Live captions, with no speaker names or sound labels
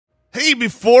Hey,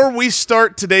 before we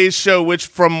start today's show, which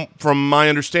from my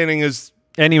understanding is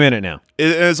any minute now, it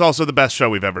is also the best show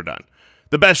we've ever done.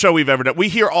 The best show we've ever done. We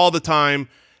hear all the time,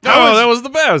 that was the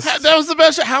best. That was the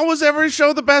best show. How was every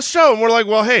show the best show? And we're like,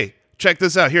 well, hey, check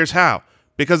this out. Here's how.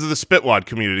 Because of the Spitwad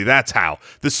community. That's how.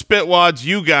 The Spitwads,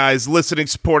 you guys listening,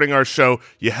 supporting our show,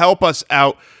 you help us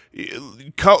out.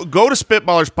 Go to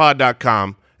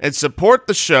spitballerspod.com and support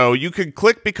the show. You can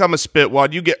click Become a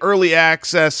Spitwad. You get early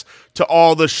access to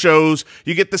all the shows.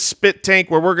 You get the Spit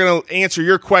Tank where we're going to answer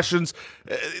your questions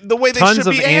the way they should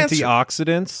be answered. Tons of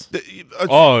antioxidants. Yes.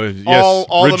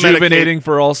 All rejuvenating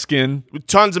for all skin.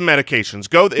 Tons of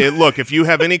medications. Look, if you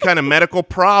have any kind of medical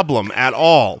problem at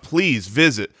all, please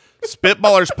visit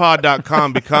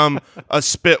Spitballerspod.com. Become a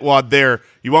Spitwad there.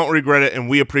 You won't regret it, and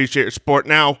we appreciate your support.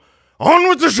 Now, on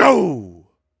with the show.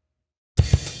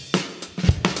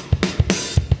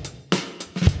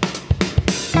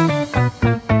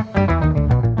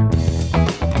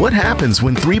 What happens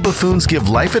when three buffoons give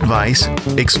life advice,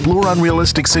 explore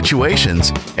unrealistic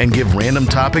situations, and give random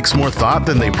topics more thought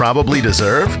than they probably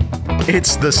deserve?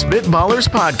 It's the Spitballers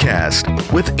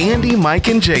Podcast with Andy, Mike,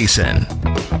 and Jason.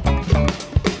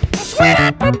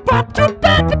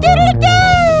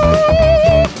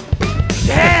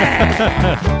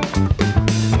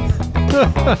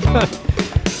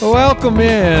 Welcome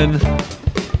in.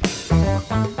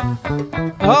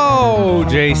 Oh,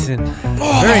 Jason.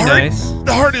 Very nice.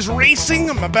 The heart is racing.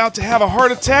 I'm about to have a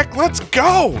heart attack. Let's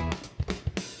go.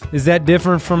 Is that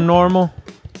different from normal?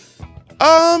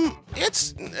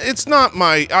 It's not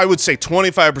my, I would say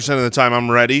 25% of the time I'm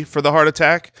ready for the heart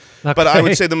attack, but I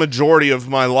would say the majority of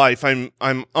my life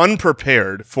I'm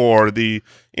unprepared for the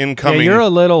incoming. Yeah, you're a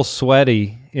little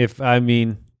sweaty, if I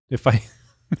may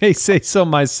say so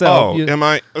myself. Oh, am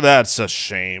I? That's a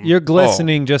shame. You're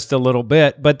glistening just a little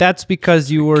bit, but that's because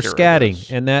you were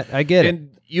scatting, and that I get it. And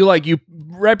you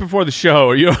right before the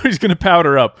show, you're always going to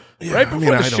powder up. Yeah, right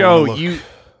before the show,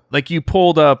 you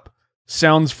pulled up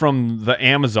sounds from the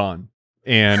Amazon,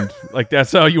 and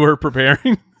that's how you were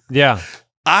preparing. Yeah.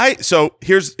 So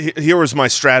here was my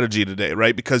strategy today,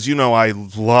 right? Because I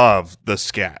love the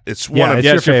scat. It's one of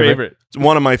your favorite. It's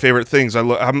one of my favorite things.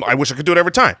 I wish I could do it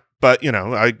every time, but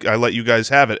I let you guys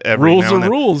have it every rules now and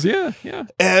then. Rules, yeah.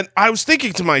 And I was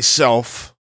thinking to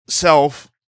myself,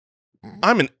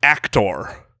 I'm an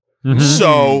actor. Mm-hmm.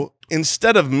 So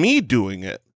instead of me doing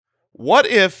it, what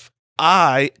if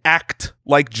I act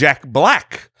like Jack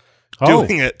Black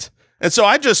doing it? And so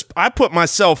I put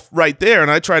myself right there, and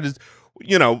I tried to,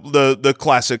 the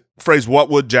classic phrase, what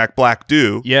would Jack Black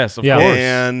do? Yes, of course.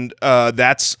 And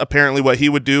that's apparently what he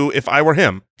would do if I were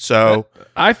him. So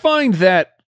I find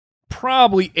that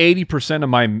probably 80% of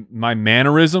my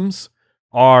mannerisms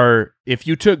are if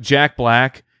you took Jack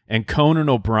Black and Conan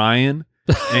O'Brien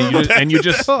and you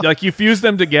just you fuse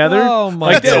them together. Oh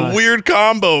my God. That's a weird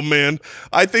combo, man.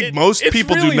 I think most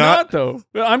people really do not. Though.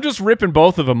 I'm just ripping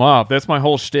both of them off. That's my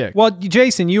whole shtick. Well,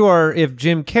 Jason, you are if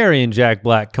Jim Carrey and Jack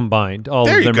Black combined all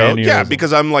There of their you go. mannerisms. Yeah,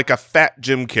 because I'm like a fat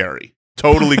Jim Carrey.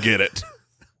 Totally get it.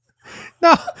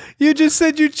 No, you just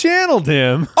said you channeled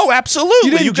him. Oh,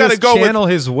 absolutely. You didn't got to just go channel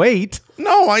his weight.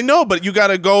 No, I know, but you got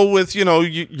to go with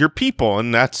your people,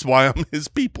 and that's why I'm his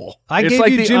people. I it's gave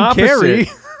like you the Jim opposite. Carrey.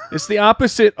 It's the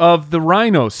opposite of the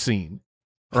rhino scene,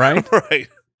 right? Right.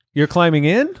 You're climbing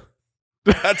in?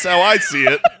 That's how I see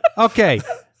it. Okay.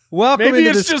 Welcome Maybe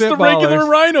into it's the just the Spitballers. regular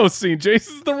rhino scene.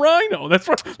 Jason's the rhino. That's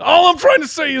right. All I'm trying to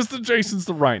say is that Jason's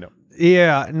the rhino.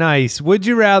 Yeah, nice. Would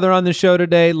you rather on the show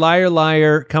today? Liar,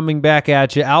 liar, coming back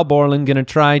at you. Al Borland going to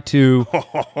try to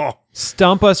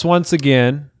stump us once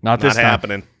again. Not this time.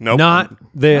 Happening. Nope. Not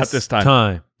this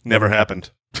time. Never happened.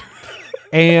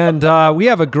 And we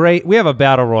have a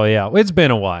battle royale. It's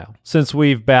been a while since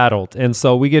we've battled, and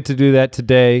so we get to do that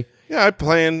today. Yeah, I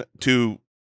plan to,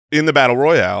 in the battle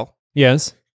royale,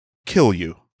 Yes. kill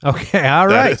you. Okay, all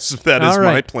right. That is All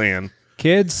my right. plan.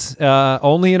 Kids,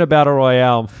 only in a battle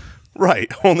royale.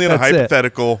 Right. Only in a That's it.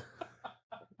 hypothetical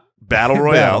battle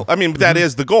royale. I mean, that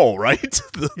is the goal, right?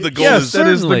 The goal Yes, is that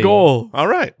is the certainly. goal. all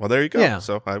right. Well, there you go. Yeah.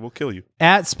 So I will kill you.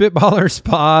 At Spitballers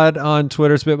Pod on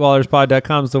Twitter.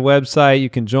 Spitballerspod.com is the website. You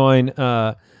can join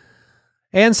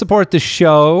and support the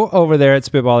show over there at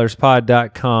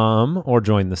spitballerspod.com or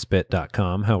join the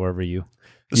spit.com, however you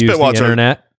use the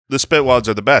internet. The Spitwads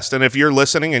are the best. And if you're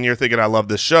listening and you're thinking, I love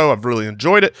this show, I've really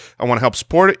enjoyed it, I want to help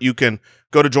support it, you can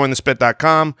go to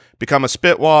jointhespit.com, become a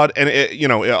Spitwad, and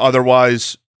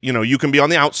otherwise, you can be on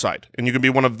the outside, and you can be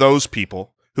one of those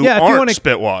people who aren't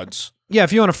Spitwads. Yeah,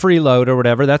 if you want to freeload or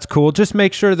whatever, that's cool. Just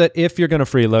make sure that if you're going to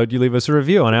freeload, you leave us a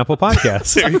review on Apple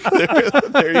Podcasts.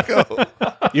 There you go.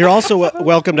 You're also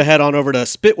welcome to head on over to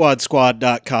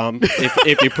spitwadsquad.com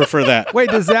if you prefer that. Wait,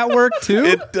 does that work too?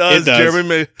 It does. It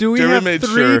does. Do we Jeremy have made 3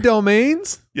 sure.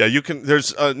 domains? Yeah, you can.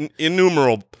 There's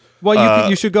innumerable. Well,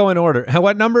 you should go in order.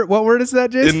 What number? What word is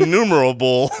that, Jason?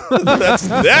 Innumerable.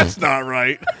 That's not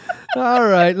right. All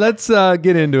right, let's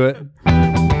get into it.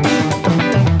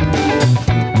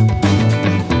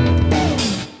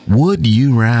 Would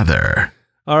you rather?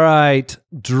 All right,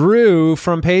 Drew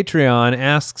from Patreon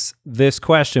asks this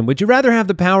question. Would you rather have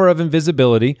the power of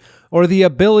invisibility or the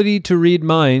ability to read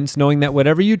minds, knowing that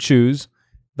whatever you choose,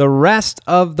 the rest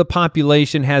of the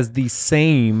population has the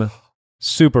same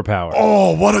superpower?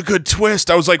 Oh, what a good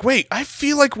twist. I was like, wait, I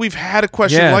feel like we've had a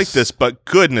question like this, but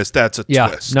goodness, that's a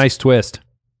twist. Nice twist.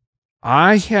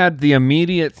 I had the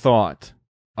immediate thought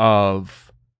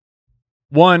of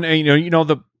one,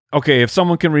 okay, if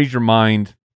someone can read your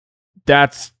mind,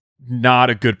 that's not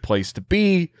a good place to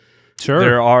be.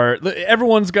 Sure.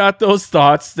 Everyone's got those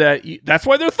thoughts that's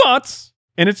why they're thoughts,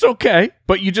 and it's okay,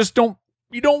 but you don't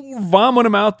vomit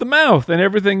them out the mouth and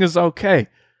everything is okay.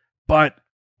 But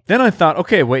then I thought,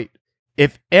 okay, wait,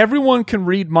 if everyone can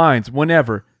read minds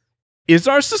whenever, is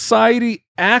our society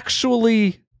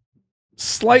actually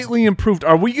slightly improved?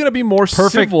 Are we going to be more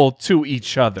civil to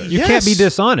each other? You can't be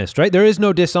dishonest, right? There is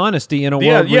no dishonesty in a world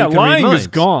where you can lying read minds. is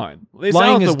gone. It's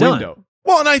Lying out is the done. window.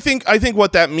 Well, and I think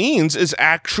what that means is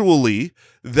actually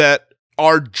that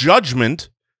our judgment,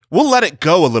 we'll let it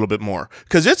go a little bit more,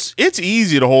 because it's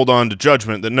easy to hold on to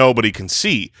judgment that nobody can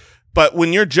see. But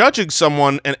when you're judging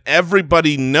someone and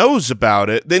everybody knows about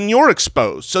it, then you're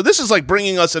exposed. So this is like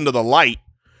bringing us into the light.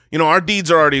 You know, our deeds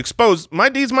are already exposed. My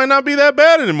deeds might not be that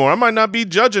bad anymore. I might not be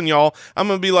judging y'all. I'm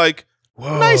going to be like,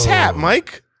 whoa, nice hat,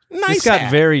 Mike. Nice This got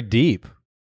hat. very deep.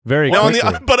 Very Now,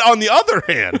 quickly. but on the other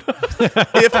hand,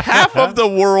 if half of the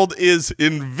world is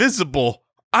invisible,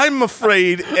 I'm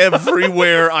afraid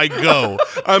everywhere I go.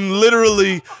 I'm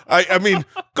literally, I mean,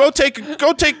 go take,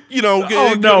 you know.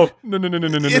 Oh, no.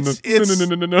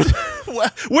 No.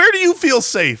 Where do you feel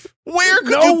safe? Where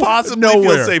could you possibly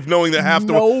feel safe knowing that half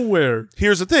the world? Nowhere.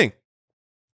 Here's the thing.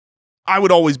 I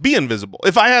would always be invisible.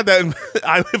 If I had that,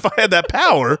 if I had that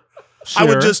power, I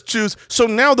would just choose. So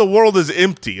now the world is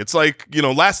empty. It's like, you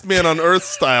know, Last Man on Earth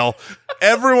style.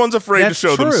 Everyone's afraid to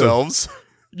show themselves.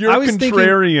 You're a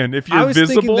contrarian if you're I was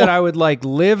visible. thinking that I would like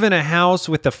live in a house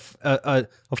with a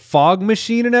fog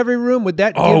machine in every room. Would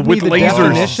that give me with the lasers.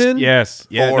 definition? Yes.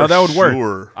 Yeah. For No, that would work.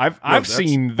 sure. I've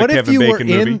seen the What if Kevin you were Bacon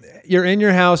movie. you're in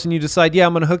your house and you decide, yeah,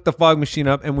 I'm going to hook the fog machine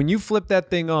up, and when you flip that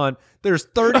thing on, there's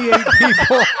 38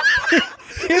 people.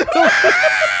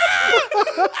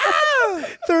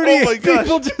 38 Oh my gosh.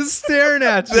 people just staring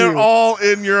at you. They're all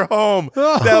in your home.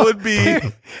 That would be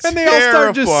and they all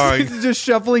start terrifying. just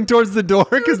shuffling towards the door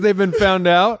because they've been found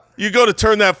out. You go to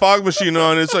turn that fog machine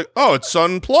on, and it's like, oh, it's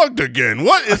unplugged again.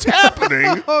 What is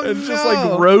happening? Oh, It's just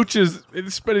like roaches.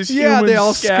 But it's Yeah, humans they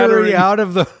all scattering. scurry out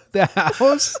of the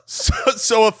house.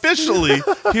 So officially,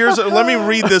 let me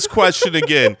read this question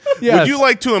again. Yes. Would you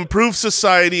like to improve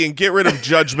society and get rid of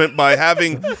judgment by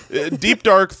having deep,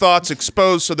 dark thoughts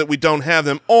exposed so that we don't have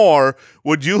them? Or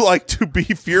would you like to be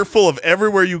fearful of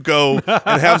everywhere you go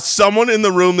and have someone in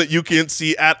the room that you can't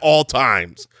see at all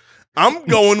times? I'm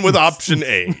going with option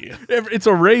A. It's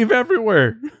a rave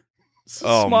everywhere.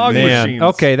 Oh, Smog Man, machines.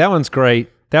 okay, that one's great.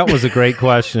 That was a great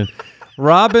question.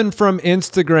 Robin from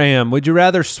Instagram, would you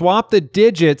rather swap the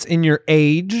digits in your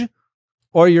age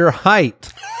or your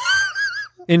height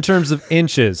in terms of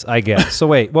inches, I guess? So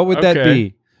wait, what would that Okay.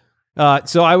 be?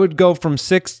 So I would go from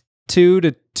 6'2"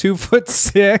 to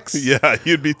 2'6". Yeah,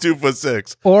 you'd be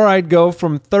 2'6". Or I'd go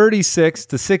from 36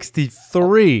 to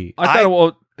 63. I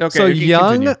thought, okay. So you can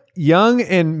continue. young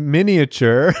and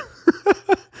miniature,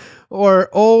 or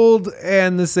old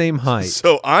and the same height.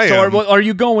 So I So am. are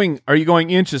you going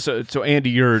inches? So Andy,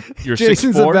 you're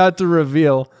Jason's 6'4". about to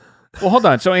reveal. Well, hold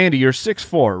on. So Andy, you're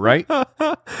 6'4", right? Is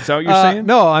that what you're saying?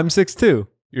 No, I'm 6'2".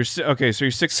 You're okay. So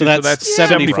you're 6'2". So that's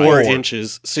 74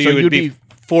 inches. So you would be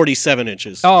 47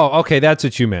 inches. Oh, okay, that's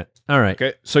what you meant. All right.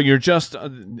 Okay. So you're just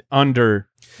under.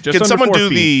 Just Can under someone 4 do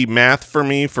feet. the math for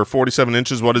me for 47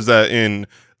 inches? What is that in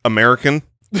American?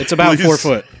 It's about Please. 4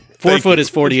 foot. 4 Thank foot you. is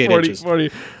 48 inches.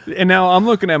 40. And now I'm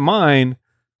looking at mine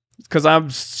because I'm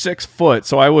 6 foot,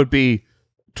 so I would be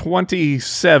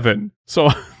 27. So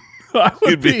I would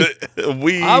You'd be be. a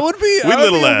wee, I would be. wee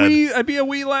little lad. I'd be a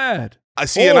wee lad. I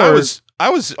see, and I was I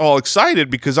was all excited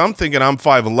because I'm thinking I'm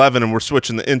 5'11" and we're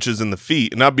switching the inches and the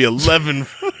feet, and I'd be 11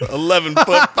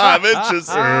 foot 5 inches.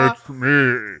 It's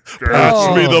me.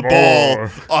 Pass me the ball.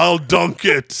 I'll dunk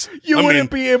it. You wouldn't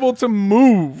be able to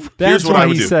move. That's what I why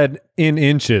would he do. said in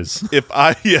inches.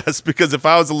 Because if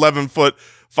I was 11 foot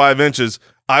 5 inches,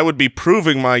 I would be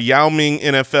proving my Yao Ming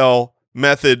NFL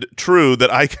method true,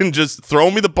 that I can just throw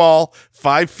me the ball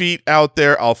 5 feet out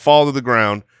there, I'll fall to the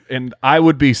ground. And I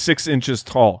would be 6 inches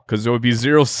tall because it would be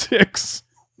 0'6".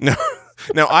 No,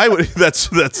 now I would.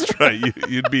 That's right.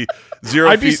 You'd be 0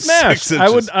 I'd feet be smashed. 6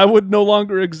 inches. I would no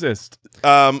longer exist.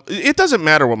 It doesn't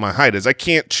matter what my height is. I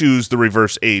can't choose the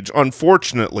reverse age.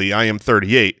 Unfortunately, I am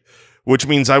 38, which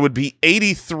means I would be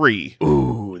 83.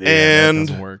 Ooh, yeah, and that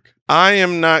doesn't work. I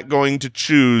am not going to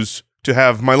choose to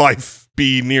have my life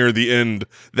be near the end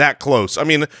that close. I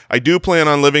mean, I do plan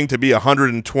on living to be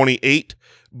 128,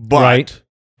 but Right.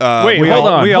 Wait, We hold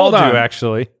all, on, we all hold on. do,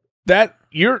 actually. That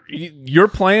your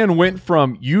plan went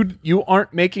from you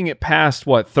aren't making it past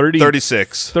what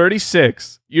 36.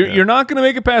 36. You're not going to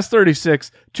make it past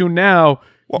 36 to now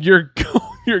you're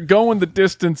going the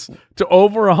distance to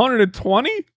over 120.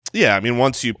 Yeah, I mean,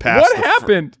 once you pass. What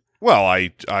happened? Well,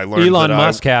 I learned Elon that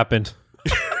Musk happened.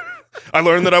 I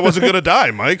learned that I wasn't going to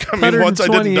die, Mike. I mean, once I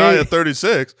didn't die at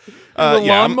 36. The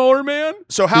yeah, lawnmower man?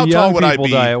 so how The tall young would I people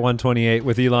be? die at 128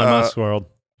 with Elon Musk's world.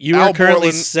 You Al are currently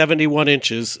Borland- 71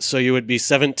 inches, so you would be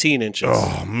 17 inches.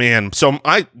 Oh man, so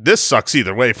this sucks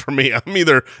either way for me. I'm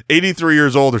either 83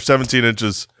 years old or 17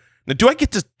 inches. Now, do I get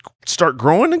to start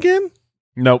growing again?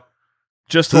 Nope.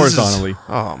 Just This is- horizontally.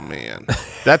 Oh man,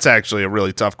 that's actually a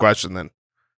really tough question. Then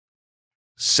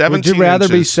 17. Would you rather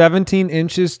be inches. 17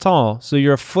 inches tall, so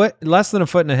you're less than a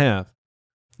foot and a half,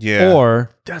 Yeah.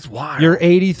 or That's wild. you're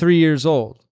 83 years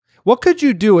old? What could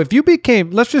you do if you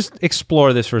became? Let's just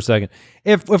explore this for a second.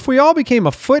 If we all became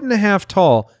a foot and a half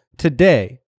tall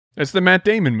today, It's the Matt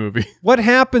Damon movie. what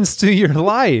happens to your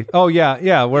life? Oh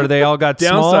yeah, where they all got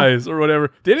small. Downsize or whatever.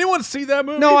 Did anyone see that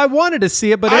movie? No, I wanted to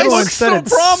see it, but I everyone looked said so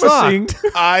it promising.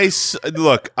 sucked.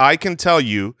 Look, I can tell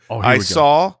you, Oh, here I we go.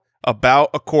 saw about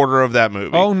a quarter of that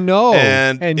movie. Oh no!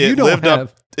 and you it don't lived have.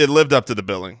 up. It lived up to the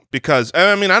billing because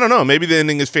I mean I don't know, maybe the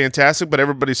ending is fantastic, but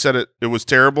everybody said it was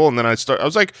terrible, and then I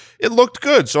was like, it looked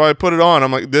good, so I put it on.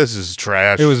 I'm like, this is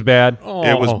trash. It was bad. Oh,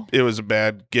 it was a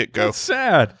bad get go. that's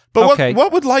sad. But Okay.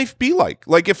 what would life be like?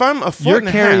 Like if I'm a foot You're and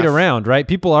a carried half, around, right?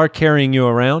 People are carrying you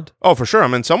around. Oh, for sure.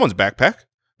 I'm in someone's backpack.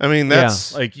 I mean,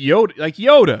 that's Like Yoda.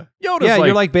 Yoda's Yeah,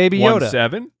 you're like Baby Yoda.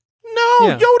 1'7". no.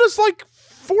 Yeah. Yoda's like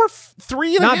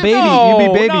 3 and a Not half. baby. No, You'd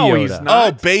be baby no, Yoda. he's Oh,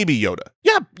 not. baby Yoda.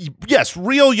 Yeah, yes.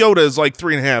 Real Yoda is like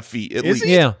 3.5 feet at Is least.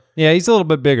 he? Yeah, he's a little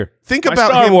bit bigger. Think My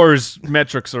about Star him. Wars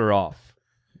metrics are off.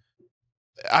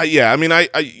 Yeah, I mean,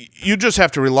 you just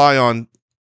have to rely on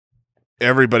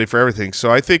everybody for everything.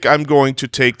 So I think I'm going to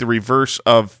take the reverse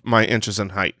of my inches in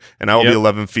height, and I will be Yep.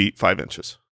 11 feet 5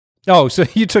 inches. Oh, so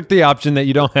you took the option that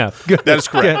you don't have. Good. That is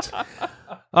correct. Good.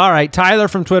 All right, Tyler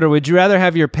from Twitter. Would you rather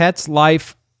have your pet's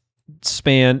life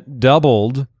span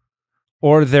doubled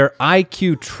or their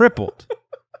IQ tripled?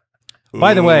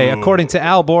 By the way, according to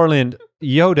Al Borland,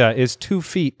 Yoda is 2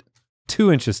 feet 2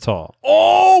 inches tall.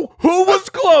 Oh, who was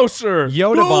closer?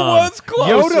 Yoda who bomb. was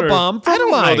closer? Yoda bomb from I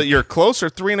don't know Mike. that you're closer,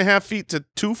 3.5 feet to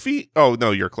 2 feet. Oh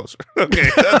no, you're closer. Okay,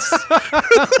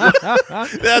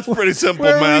 that's pretty simple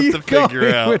Where were math you to figure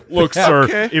going out. with Look, that? sir,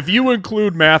 Okay. if you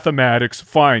include mathematics,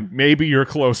 fine. Maybe you're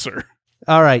closer.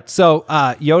 All right, so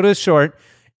Yoda's short,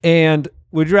 and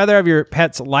would you rather have your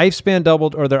pet's lifespan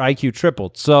doubled or their IQ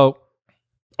tripled? So,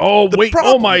 Oh, The wait.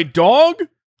 problem- Oh, my dog?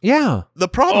 yeah. The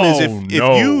problem is Oh, if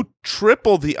no. you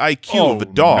triple the IQ of a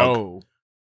dog, No.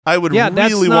 I would Yeah,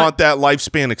 that's really not- want that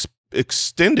lifespan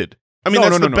extended. I mean, No,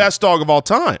 that's no, the no. best dog of all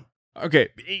time. Okay,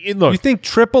 look, You think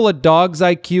triple a dog's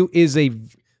IQ is a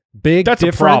big that's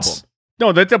difference? a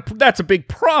problem. No, that's a big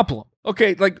problem.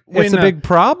 Okay, like when It's a big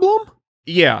problem?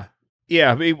 yeah.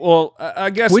 Well, I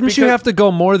guess Wouldn't you because- have to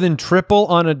go more than triple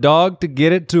on a dog to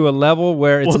get it to a level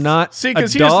where it's Well, not see, a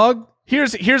 'cause dog?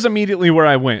 Here's immediately where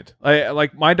I went.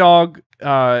 Like my dog,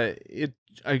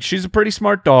 she's a pretty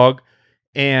smart dog,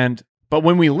 but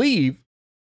when we leave,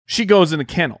 she goes in a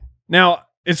kennel. Now,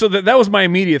 and so that was my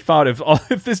immediate thought.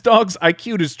 If this dog's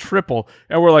IQ is triple,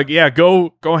 and we're like, yeah,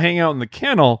 go hang out in the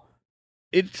kennel,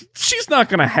 she's not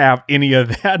gonna have any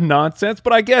of that nonsense.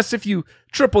 But I guess if you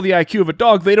triple the IQ of a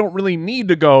dog, they don't really need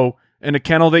to go in a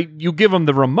kennel. You give them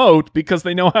the remote because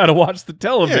they know how to watch the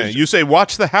television. Yeah, you say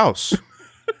watch the house.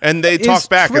 And they talk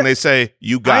back and they say,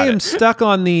 "You got I am it." stuck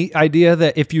on the idea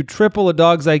that if you triple a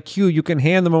dog's IQ, you can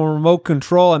hand them a remote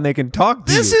control and they can talk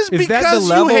to This you. is that the because you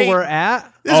level hate- we're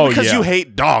at? This is because yeah. you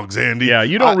hate dogs, Andy. Yeah,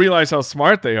 you don't realize how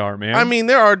smart they are, man. I mean,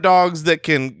 there are dogs that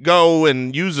can go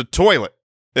and use a toilet,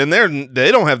 and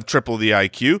they don't have triple the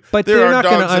IQ. But there they're are not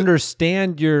going to dogs that-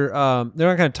 understand your. They're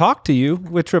not going to talk to you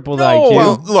with triple the No, IQ.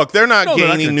 Well, look, they're not No, they're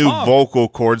not gaining gonna new talk. vocal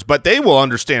cords, but they will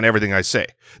understand everything I say.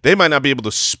 They might not be able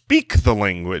to speak the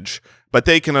language, but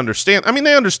they can understand. I mean,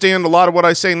 they understand a lot of what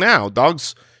I say now.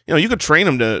 Dogs, you could train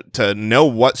them to know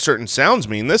what certain sounds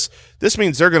mean. This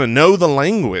means they're going to know the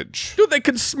language. Dude, they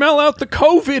can smell out the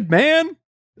COVID, man.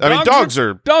 I mean, dogs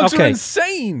are are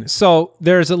insane. So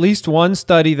there's at least one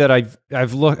study that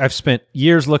I've spent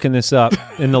years looking this up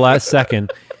in the last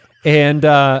second, and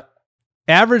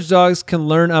average dogs can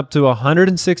learn up to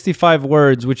 165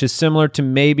 words, which is similar to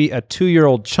maybe a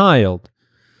 2-year-old child,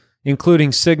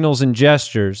 including signals and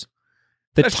gestures.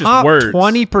 The That's just top words.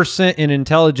 20% in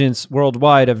intelligence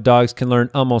worldwide of dogs can learn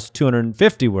almost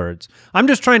 250 words. I'm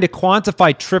just trying to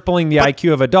quantify tripling the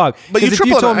IQ of a dog. But you 'Cause if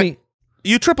triple told an me.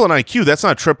 you triple an IQ. That's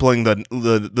not tripling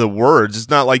the words. It's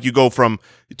not like you go from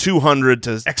 200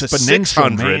 to Exponential,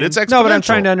 600. man. It's exponential. No, but I'm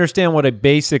trying to understand what a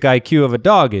basic IQ of a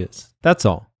dog is. That's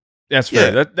all. That's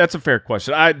fair. Yeah. That's a fair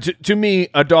question. To me,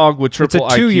 a dog with It's a triple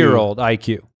IQ. 2-year-old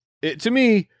IQ. To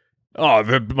me,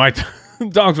 my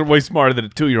dogs are way smarter than a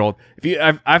 2-year-old.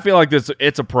 I feel like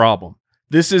it's a problem.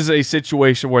 This is a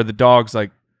situation where the dog's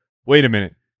like, wait a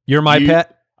minute, You're my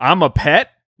pet? I'm a pet.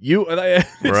 Right,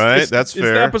 that's It's the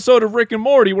fair. episode of Rick and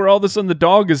Morty where all of a sudden the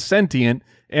dog is sentient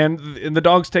and the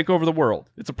dogs take over the world.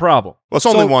 It's a problem. Well, it's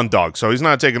only one dog, so he's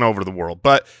not taking over the world.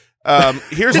 But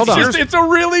here's It's a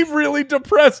really, really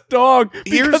depressed dog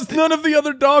because the- none of the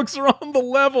other dogs are on the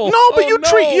level. No, but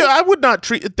Oh, I would not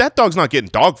treat that dog's not getting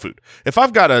dog food. If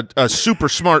I've got a super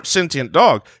smart sentient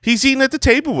dog, he's eating at the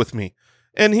table with me,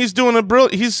 and he's doing it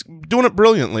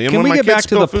brilliantly. And Can when we my get kids back to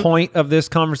spill the food, point of this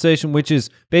conversation, which is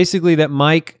basically that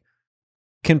Mike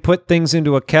can put things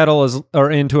into a kettle or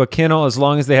into a kennel as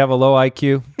long as they have a low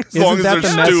IQ? as long as that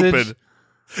they're the message? stupid.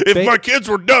 If my kids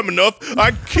were dumb enough,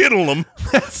 I'd kennel them.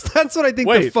 That's what I think the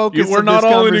Wait, focus we're of not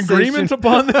this all in conversation- agreement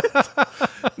upon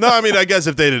that? No, I mean, I guess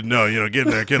if they didn't know, get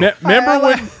in there, kennel.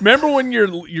 Remember when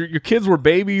your kids were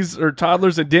babies or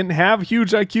toddlers and didn't have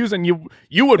huge IQs and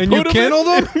you would And put you them kenneled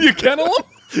in, them? You kennel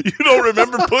them? You don't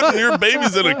remember putting your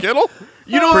babies in a kennel?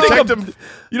 You don't Protect think them.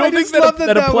 you don't I think just that love that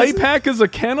that a that play was- pack is a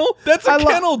kennel? That's a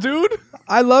kennel, dude.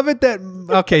 I love it that,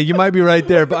 okay, you might be right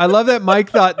there, but I love that Mike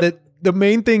thought that the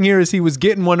main thing here is he was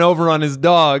getting one over on his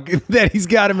dog, that he's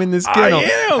got him in this kennel.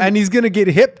 am. And he's going to get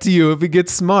hip to you if he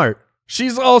gets smart.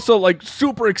 She's also like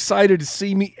super excited to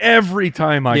see me every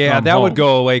time I Yeah, come that home. would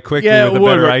go away quickly Yeah, with it a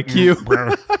better would.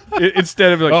 IQ.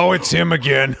 Instead of like, Oh, it's him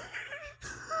again.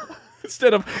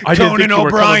 instead of I didn't think you were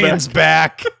coming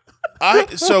back.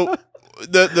 So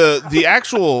the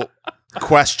actual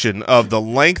question of the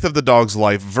length of the dog's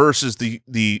life versus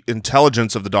the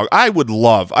intelligence of the dog, I would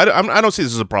love. I don't see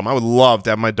this as a problem. I would love to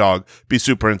have my dog be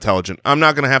super intelligent. I'm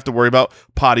not going to have to worry about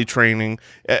potty training.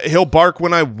 He'll bark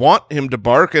when I want him to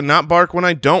bark and not bark when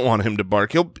I don't want him to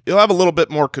bark. He'll have a little bit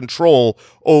more control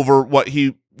over what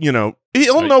he'll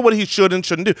know what he should and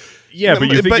shouldn't do. Yeah, but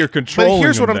you think you're controlling But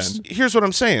here's what him here's what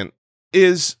I'm saying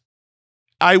is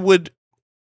I would,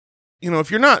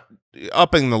 if you're not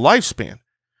upping the lifespan,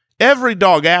 every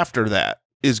dog after that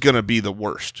is going to be the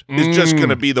worst. It's just going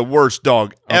to be the worst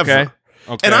dog ever.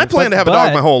 Okay. And I plan to have a dog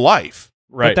but- my whole life.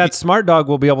 Right. But that smart dog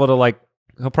will be able to,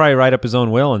 he'll probably write up his own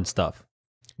will and stuff.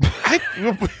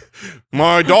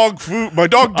 My dog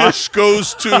dish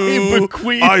goes I to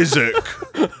bequeath. Isaac.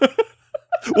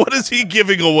 What is he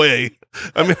giving away?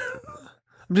 I mean,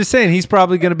 I'm just saying he's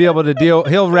probably going to be able to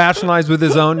he'll rationalize with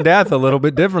his own death a little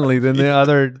bit differently than the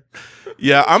other.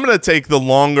 yeah, I'm going to take the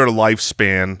longer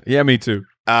lifespan. Yeah, me too.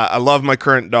 I love my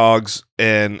current dogs,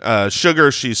 and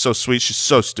Sugar, she's so sweet. She's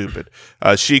so stupid.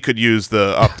 She could use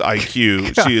the upped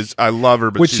IQ. I love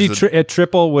her, but Would she's she at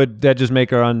triple? Would that just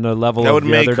make her on the level that of would the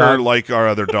make other her dog? like our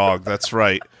other dog. That's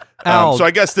right. Al. So I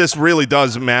guess this really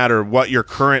does matter what your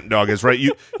current dog is, right?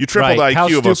 You triple the Right. IQ How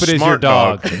of a stupid is your smart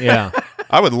dog? Yeah.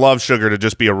 I would love Sugar to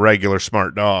just be a regular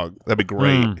smart dog. That'd be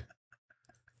great.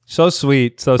 So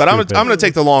sweet. So But I'm stupid. going to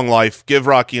take the long life. Give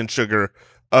Rocky and Sugar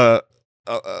a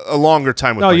longer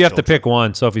time with. No, my you have to children. pick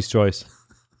one. Sophie's choice.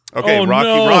 Okay, Oh, Rocky.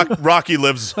 no. Rocky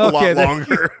lives a Okay, lot then-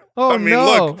 longer. Oh, I mean, no.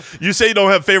 look, you say you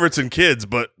don't have favorites in kids,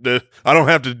 but I don't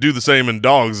have to do the same in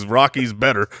dogs. Rocky's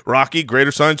better. Rocky,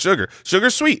 greater sign Sugar.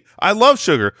 Sugar's sweet. I love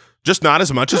Sugar, just not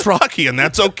as much as Rocky, and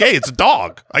that's okay. It's a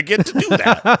dog. I get to do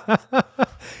that.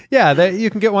 Yeah, you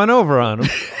can get one over on him.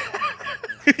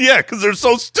 Yeah, because they're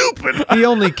so stupid. He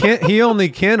only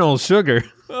kennels sugar.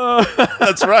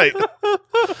 That's right.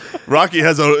 Rocky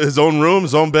has his own room,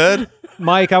 his own bed.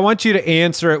 Mike, I want you to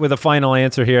answer it with a final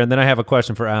answer here, and then I have a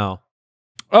question for Al.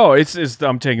 Oh,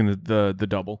 I'm taking the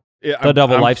double. Yeah, The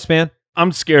double lifespan?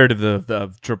 I'm scared of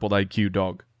the triple IQ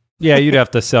dog. Yeah, you'd have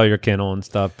to sell your kennel and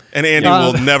stuff. And Andy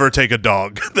will never take a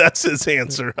dog. That's his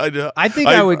answer. I think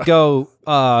I would go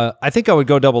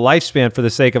double lifespan for the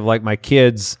sake of like my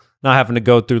kids not having to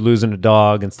go through losing a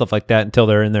dog and stuff like that until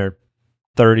they're in their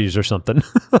 30s or something.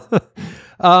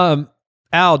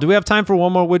 Al, do we have time for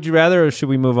one more Would You Rather, or should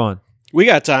we move on? We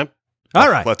got time. All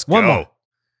right. Let's one go. more.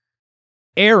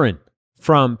 Aaron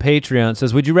from Patreon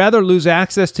says, would you rather lose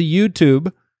access to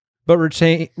YouTube but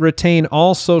retain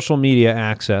all social media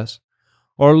access,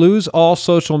 or lose all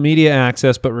social media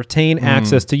access but retain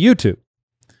access to YouTube?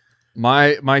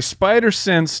 My spider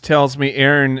sense tells me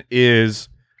Aaron is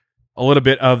a little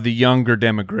bit of the younger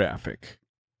demographic.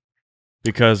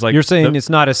 Because like you're saying it's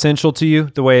not essential to you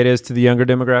the way it is to the younger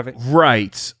demographic?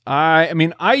 Right. I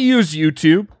mean, I use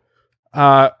YouTube.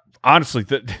 Honestly,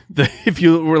 if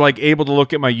you were like able to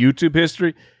look at my YouTube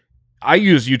history, I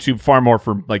use YouTube far more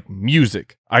for like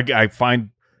music. I find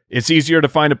it's easier to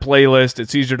find a playlist.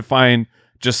 It's easier to find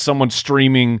just someone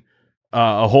streaming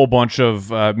a whole bunch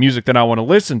of music that I want to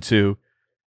listen to.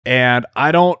 And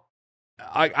I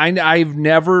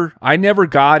never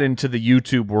got into the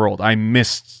YouTube world. I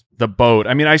missed the boat.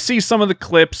 I mean, I see some of the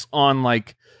clips on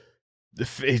like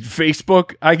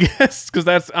Facebook, I guess, because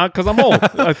I'm old.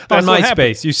 That's on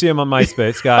MySpace. You see them on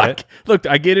MySpace. Got it. Look,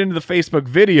 I get into the Facebook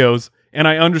videos, and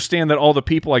I understand that all the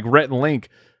people like Rhett and Link,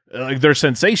 they're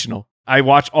sensational. I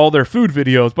watch all their food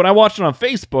videos, but I watch it on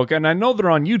Facebook, and I know they're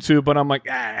on YouTube, but I'm like,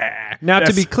 Now,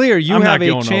 to be clear, you have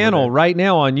a channel right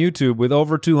now on YouTube with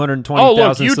over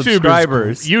 220,000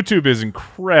 subscribers. YouTube is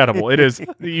incredible. It is.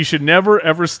 You should never,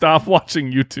 ever stop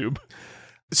watching YouTube.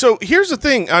 So here's the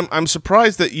thing. I'm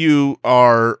surprised that you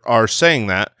are saying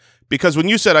that, because when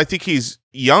you said I think he's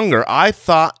younger, I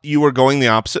thought you were going the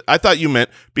opposite. I thought you meant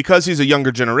because he's a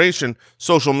younger generation,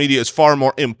 social media is far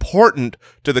more important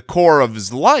to the core of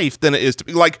his life than it is to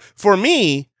be like for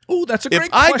me. Oh, that's a great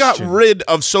If question. I got rid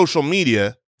of social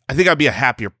media, I think I'd be a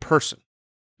happier person.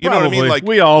 You know what I mean? Like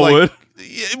we all would.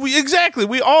 Exactly.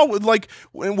 We all would. Like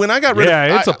when I got rid of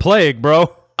Yeah, it's a plague,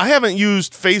 bro. I haven't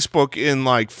used Facebook in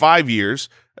like 5 years.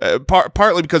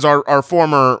 Partly because our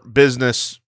former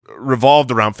business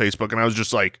revolved around Facebook, and I was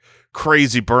just like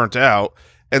crazy burnt out.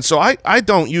 And so I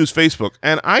don't use Facebook,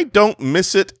 and I don't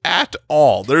miss it at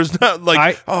all. There's not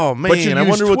like, oh man, but you I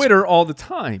use wonder Twitter all the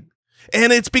time.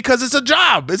 And it's because it's a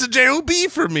job. It's a job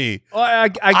for me.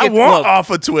 I want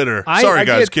off of Twitter. Sorry,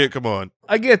 guys, kid, come on.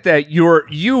 I get that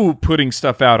you putting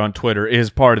stuff out on Twitter is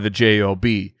part of the job.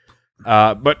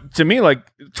 But to me,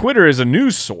 like Twitter is a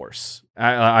news source.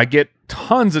 I get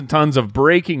tons and tons of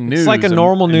breaking news. It's like a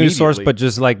normal news source, but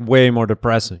just like way more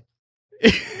depressing.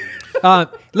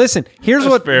 Listen, here's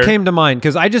what came to mind,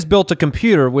 because I just built a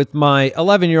computer with my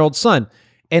 11-year-old son,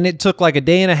 and it took like a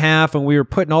day and a half, and we were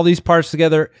putting all these parts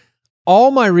together.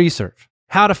 All my research,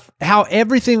 how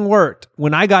everything worked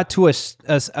when I got to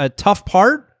a tough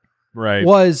part, right,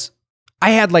 was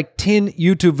I had like 10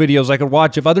 YouTube videos I could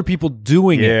watch of other people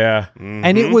doing it. Yeah.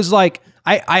 And it was like,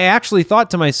 I actually thought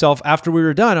to myself after we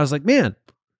were done, I was like, man,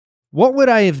 what would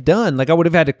I have done? Like I would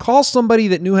have had to call somebody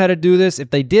that knew how to do this. If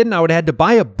they didn't, I would have had to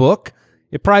buy a book.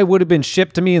 It probably would have been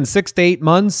shipped to me in 6 to 8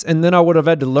 months. And then I would have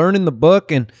had to learn in the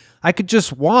book, and I could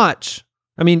just watch.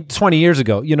 I mean, 20 years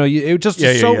ago, you know, it just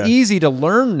is so easy to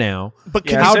learn now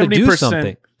how to do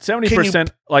something.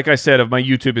 70%, like I said, of my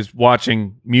YouTube is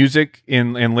watching music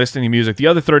and listening to music. The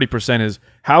other 30% is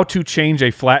how to change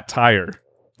a flat tire.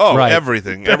 Oh, right.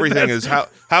 Everything. Everything is how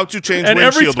to change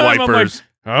windshield wipers.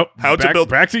 Like, how to build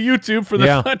back to YouTube for the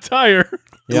flat tire.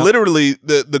 Yeah. Literally,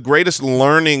 the greatest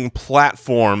learning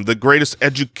platform, the greatest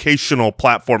educational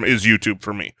platform is YouTube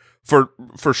for me,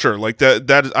 for sure. Like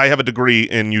that I have a degree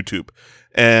in YouTube,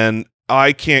 and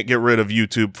I can't get rid of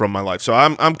YouTube from my life. So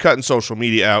I'm cutting social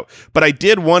media out. But I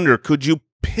did wonder, could you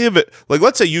pivot? Like,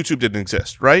 let's say YouTube didn't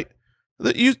exist, right?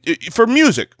 For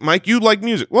music, Mike, you like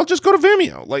music. Well, just go to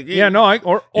Vimeo. Like, you're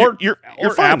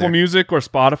Apple there. Music or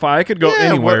Spotify. I could go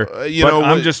anywhere. But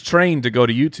I'm just trained to go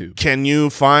to YouTube. Can you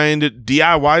find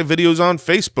DIY videos on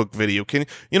Facebook video?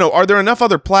 Are there enough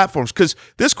other platforms? Because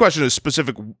this question is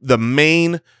specific. The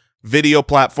main video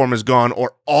platform is gone,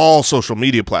 or all social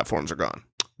media platforms are gone.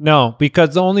 No,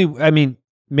 because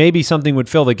maybe something would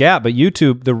fill the gap, but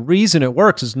YouTube, the reason it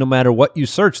works is no matter what you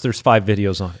search, there's 5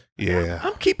 videos on it. Yeah.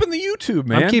 I'm keeping the YouTube,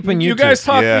 man. I'm keeping YouTube. You guys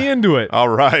talked me into it. All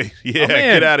right. Yeah,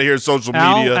 get out of here, social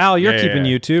media. Al, you're keeping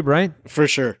YouTube, right? For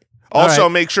sure. Also,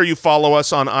 right. make sure you follow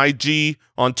us on IG,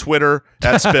 on Twitter,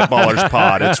 at Spitballers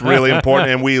Pod. It's really important,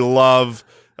 and we love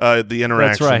the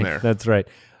interaction there. That's right.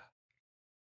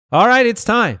 All right, it's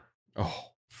time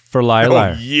for Liar Oh,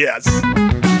 Liar. yes.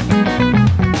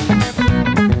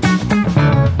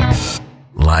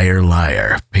 Liar,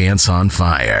 liar, pants on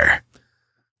fire.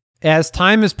 As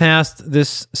time has passed,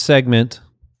 this segment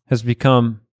has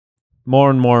become more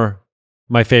and more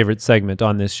my favorite segment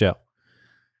on this show.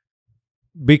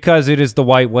 Because it is the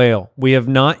white whale. We have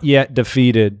not yet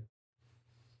defeated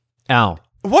Al.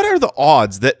 What are the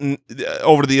odds that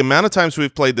over the amount of times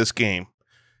we've played this game,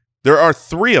 there are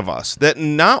 3 of us that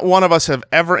not one of us have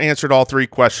ever answered all 3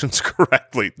 questions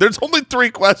correctly? There's only 3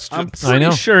 questions. I'm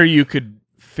pretty sure you could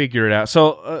figure it out.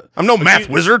 So I'm no math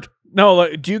wizard. No,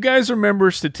 look, do you guys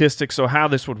remember statistics? So how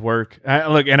this would work?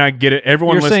 Look, and I get it.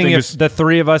 Everyone You're listening saying if is the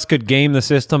 3 of us could game the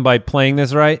system by playing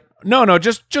this right? no,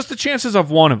 just the chances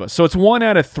of one of us. So it's 1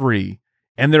 out of 3,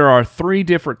 and there are 3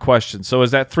 different questions. So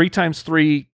is that 3 times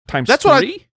 3 times That's 3? what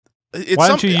it's Why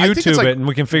don't you I think it's YouTube like- it and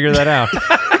we can figure that out?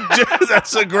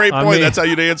 That's a great I point. mean- That's how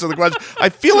you'd answer the question. I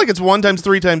feel like it's 1 times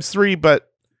 3 times 3, but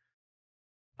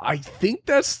I think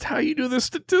that's how you do the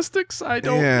statistics. I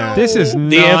don't Yeah. know. This is The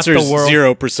not answer is the world.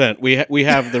 0%. We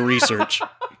have the research.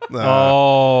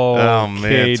 oh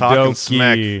man, talking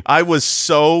smack. okey-dokey. I was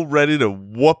so ready to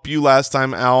whoop you last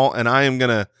time, Al, and I am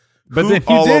gonna But hoot then you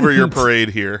all over your didn't. parade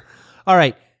here. All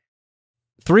right.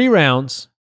 3 rounds,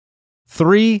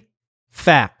 3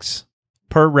 facts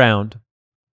per round.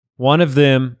 One of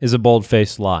them is a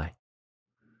bold-faced lie.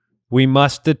 We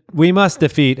must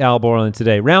defeat Al Borland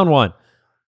today. Round 1.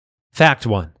 Fact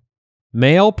 1.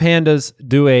 Male pandas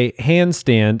do a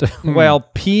handstand while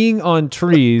peeing on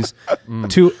trees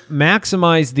to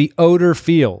maximize the odor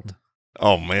field.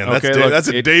 Oh man, Okay, look, that's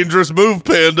a dangerous move,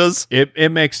 pandas.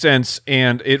 It makes sense,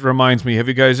 and it reminds me. Have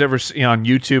you guys ever seen on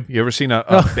YouTube? You ever seen a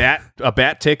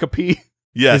bat take a pee?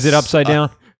 Yes. Is it upside down?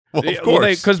 Well, of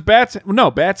course. Because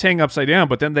bats hang upside down,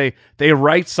 but then they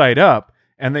right side up,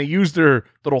 and they use their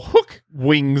little hook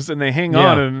wings, and they hang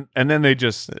on, and then they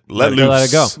just let Let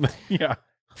it go. yeah.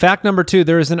 Fact number 2,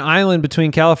 there is an island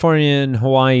between California and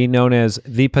Hawaii known as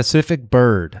the Pacific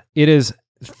Bird. It is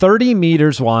 30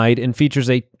 meters wide and features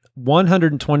a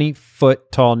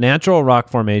 120-foot tall natural rock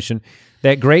formation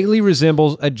that greatly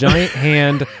resembles a giant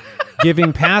hand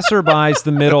giving passerbys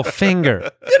the middle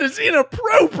finger. That is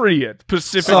inappropriate,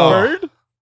 Pacific So- Bird.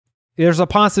 There's a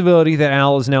possibility that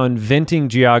Al is now inventing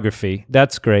geography.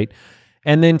 That's great.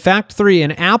 And then fact 3,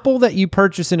 an apple that you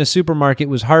purchase in a supermarket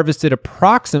was harvested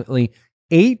approximately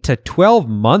 8 to 12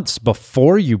 months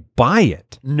before you buy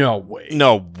it. No way.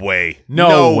 No way.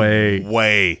 No way.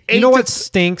 Way. You know what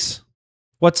stinks?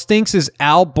 What stinks is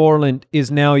Al Borland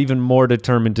is now even more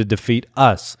determined to defeat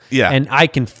us. Yeah. And I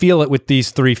can feel it with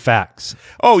these 3 facts.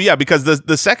 Oh yeah, because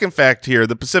the second fact here,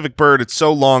 the Pacific Bird, it's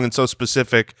so long and so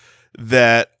specific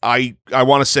that I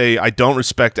want to say I don't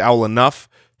respect Al enough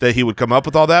that he would come up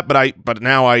with all that, but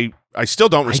now I still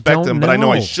don't respect don't him, but I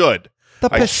know I know. should. The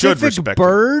I should Pacific respect him.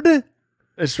 Bird?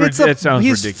 It sounds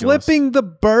he's ridiculous. flipping the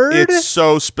bird? It's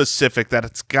so specific that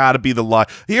it's got to be the lie.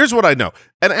 Here's what I know: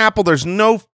 an apple. There's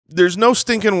no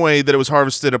stinking way that it was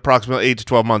harvested approximately 8 to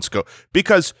 12 months ago.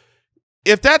 Because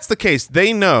if that's the case,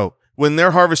 they know when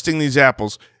they're harvesting these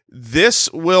apples, this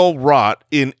will rot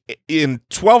in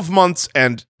 12 months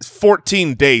and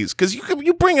 14 days. Because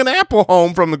you bring an apple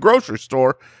home from the grocery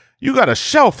store, you got a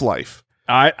shelf life.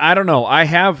 I don't know. I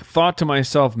have thought to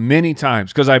myself many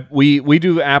times because we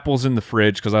do apples in the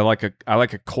fridge because I like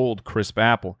a cold crisp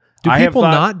apple. Do I have people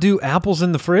thought- not do apples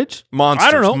in the fridge? Monsters.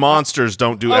 I don't know. Monsters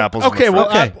don't do apples. okay, in the well,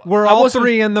 fridge. Okay, we're I all wasn't-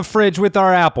 3 in the fridge with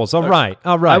our apples. All right,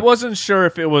 all right. I wasn't sure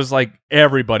if it was like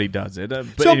everybody does it. But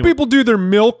Some anyway. people do their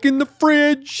milk in the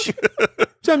fridge.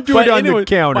 Some do But it on anyway, the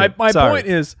counter. My Sorry. point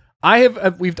is,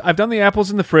 I've done the apples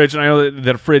in the fridge, and I know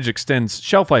that a fridge extends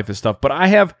shelf life and stuff. But I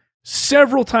have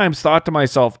several times thought to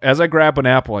myself as I grab an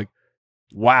apple, like,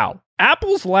 wow,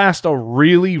 apples last a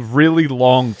really, really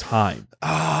long time.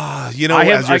 You know, I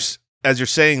have- as you're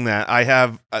saying that, I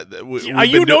have.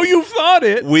 You've thought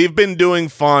it. We've been doing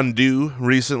fondue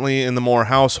recently in the Moore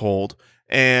household,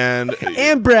 and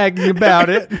and bragging about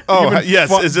it. oh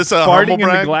yes, is this a farting humble in the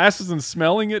brag? glasses and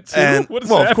smelling it too? And What is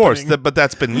well, of course, happening? but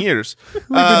that's been years. We've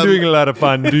been doing a lot of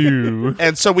fondue.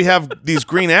 And so we have these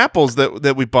green apples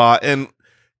that we bought, and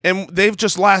they've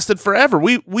just lasted forever.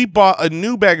 We bought a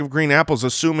new bag of green apples,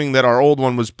 assuming that our old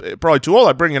one was probably too old.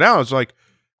 I bring it out, I was like,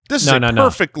 this is a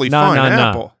perfectly fine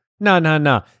apple.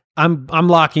 No. I'm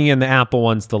locking in the apple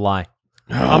one's the lie.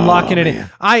 I'm locking it in.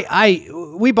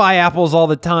 We buy apples all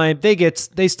the time.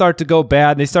 They start to go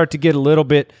bad. They start to get a little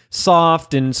bit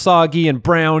soft and soggy and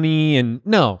browny and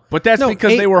But that's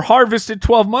because they were harvested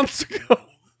 12 months ago.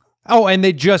 Oh, and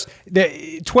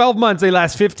 12 months, they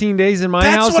last 15 days in my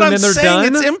house and then they're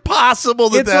done. It's impossible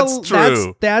that's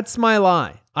true. That's my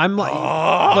lie. I'm like,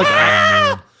 look,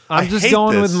 I'm just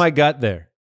going with my gut there.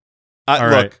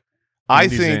 Look, I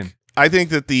think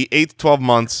that the 8 to 12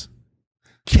 months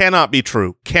cannot be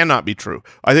true. Cannot be true.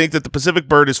 I think that the Pacific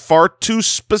bird is far too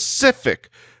specific,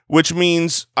 which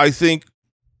means I think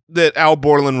that Al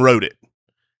Borland wrote it.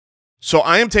 So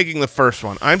I am taking the first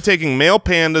one. I'm taking male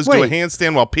pandas do a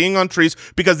handstand while peeing on trees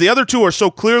because the other two are so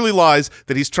clearly lies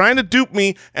that he's trying to dupe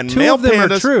me. And two male of them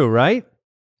pandas are true, right?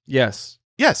 Yes.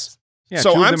 Yes. Yeah,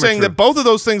 so I'm saying that both of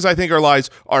those things I think are lies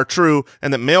are true,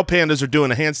 and that male pandas are doing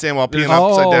a handstand while peeing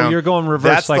upside down. You're going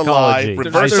reverse psychology. The lie.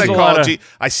 Reverse psychology.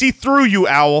 I see through you,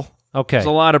 Owl. Okay. There's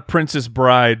a lot of Princess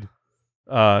Bride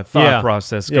thought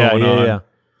process going on. Yeah.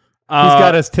 He's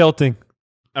got us tilting.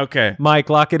 Okay, Mike,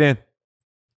 lock it in.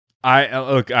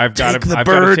 I've got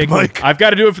bird, to Mike. I've got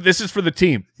to do it. This is for the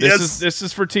team. Yes. This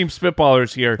is for Team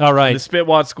Spitballers here. All right. The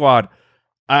Spitwad Squad.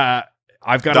 I've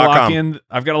got to lock in.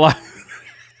 I've got to lock.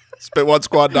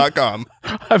 Spitwadsquad.com.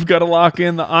 I've got to lock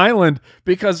in the island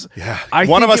because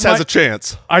one of us has a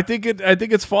chance. I think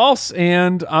it's false.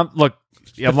 And look,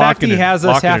 the fact he has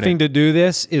us having to do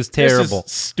this is terrible.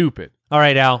 This is stupid. All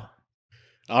right, Al.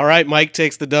 All right, Mike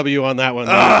takes the W on that one.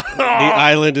 The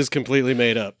island is completely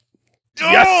made up.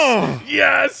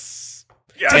 Yes.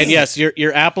 And yes,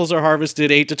 your apples are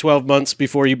harvested 8 to 12 months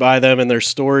before you buy them, and they're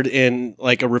stored in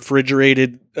like a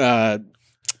refrigerated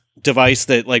device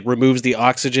that like removes the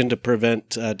oxygen to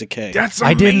prevent decay. That's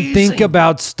amazing. I didn't think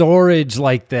about storage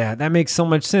like that. That makes so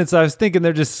much sense. I was thinking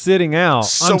they're just sitting out.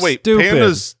 So I'm wait,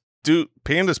 stupid.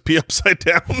 pandas pee upside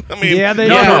down? I mean, Yeah, they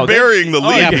we're burying the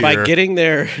lead here. By getting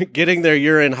their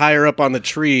urine higher up on the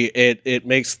tree, it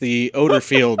makes the odor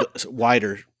field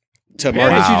wider. To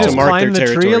mark, Did you just to mark climb their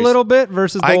the tree a little bit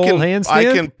versus the old handstand? I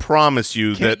can promise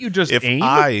you Can't that you just if aim?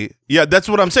 Yeah, that's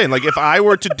what I'm saying. Like if I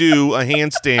were to do a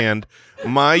handstand,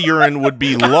 my urine would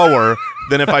be lower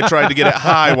than if I tried to get it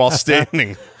high while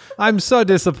standing. I'm so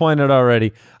disappointed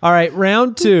already. All right,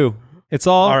 round 2. It's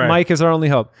all right. Mike is our only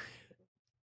hope.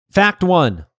 Fact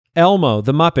 1. Elmo,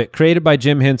 the Muppet, created by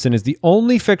Jim Henson, is the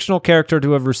only fictional character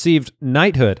to have received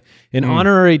knighthood, an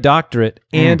honorary doctorate,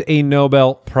 and a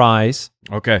Nobel Prize.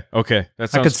 Okay. That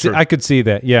sounds true. I could see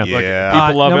that. Yeah.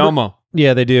 People love Elmo.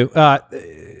 Yeah, they do.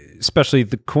 Especially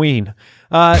the Queen.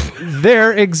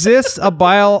 There exists a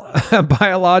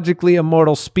biologically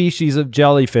immortal species of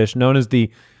jellyfish known as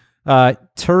the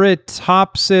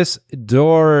Turritopsis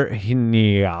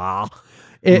dorhenia.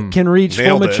 It can reach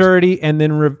full maturity and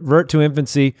then revert to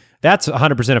infancy. That's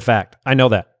 100% a fact. I know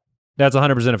that. That's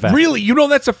 100% a fact. Really? You know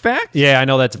that's a fact? Yeah, I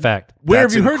know that's a fact. Where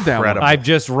That's have you heard that one? incredible. I've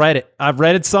just read it. I've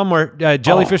read it somewhere.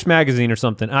 Jellyfish Magazine or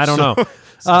something. I don't know.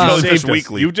 Jellyfish Saved us.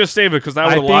 Weekly. You just saved it because I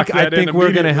would have locked that in. I think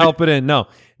we're going to help it in. No,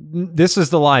 this is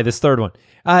the lie. This third one.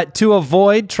 To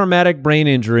avoid traumatic brain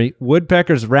injury,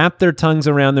 woodpeckers wrap their tongues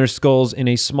around their skulls in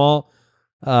a small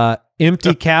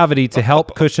empty cavity to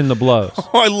help cushion the blows. Oh,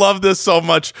 I love this so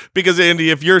much because, Andy,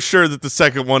 if you're sure that the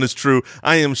second one is true,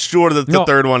 I am sure that the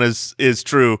third one is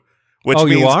true. Which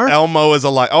means Elmo is a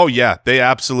lie. Oh yeah, they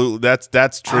absolutely.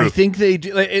 That's true. I think they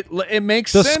do. It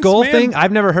makes The sense. skull man. thing.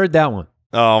 I've never heard that one.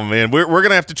 Oh man, we're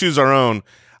gonna have to choose our own.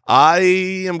 I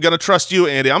am gonna trust you,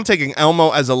 Andy. I'm taking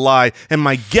Elmo as a lie, and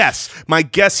my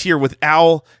guess here with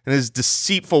Owl and his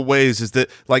deceitful ways is that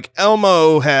like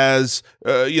Elmo has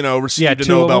received a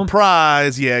Nobel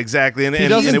Prize. Yeah, exactly. And he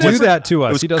doesn't do that to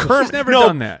us. He doesn't. He's never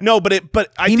done that. No, but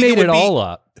I he think made it all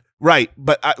up. Right,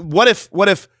 but what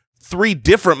if 3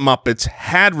 different Muppets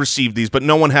had received these, but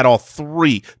no one had all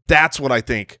 3? That's what I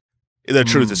think the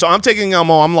truth is. So I'm taking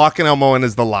Elmo. I'm locking Elmo in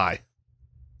as the lie.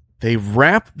 They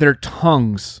wrap their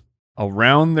tongues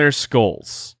around their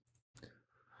skulls.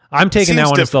 I'm taking that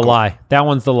one as the lie. That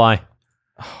one's the lie.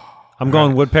 I'm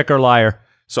going woodpecker liar.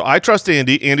 So I trust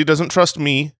Andy. Andy doesn't trust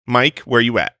me. Mike, where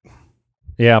you at?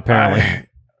 Yeah, apparently.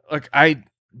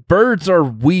 Birds are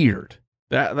weird.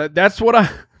 That's what I.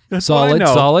 That's solid. what I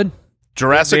know. Solid.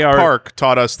 Jurassic Park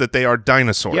taught us that they are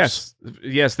dinosaurs.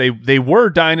 Yes, they were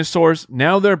dinosaurs.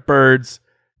 Now they're birds.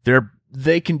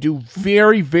 They can do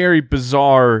very, very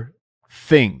bizarre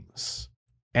things.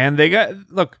 And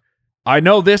I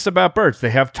know this about birds.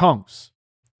 They have tongues.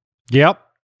 Yep.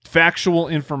 Factual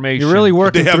information. You're really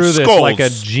working through this like a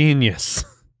skulls. genius.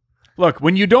 Look,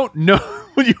 when you don't know,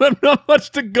 when you have not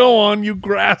much to go on, you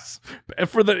grasp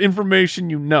for the information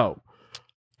you know.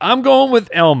 I'm going with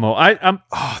Elmo.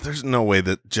 There's no way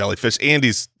that jellyfish.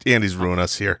 Andy's ruining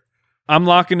us here. I'm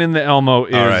locking in the Elmo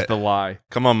is right. the lie.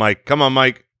 Come on, Mike.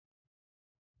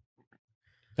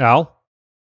 Al?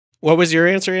 What was your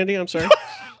answer, Andy? I'm sorry.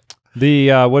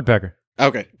 The woodpecker.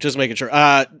 Okay, just making sure.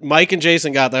 Mike and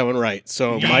Jason got that one right.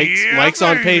 So Mike's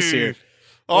on pace here.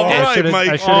 All right, Mike.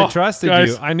 I should have trusted guys.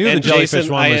 you. I knew And the jellyfish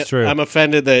Jason, one was true. I'm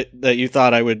offended that you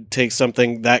thought I would take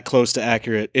something that close to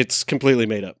accurate. It's completely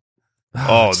made up.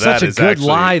 Oh, such that a is good actually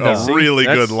lie, though. a really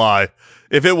good lie.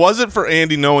 If it wasn't for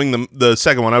Andy knowing the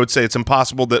second one, I would say it's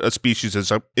impossible that a species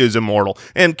is immortal.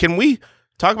 And can we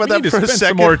talk about that for a spend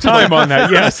second? some more time on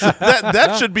that. Yes,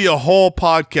 that should be a whole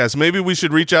podcast. Maybe we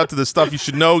should reach out to the Stuff You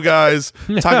Should Know guys.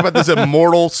 Talk about this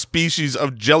immortal species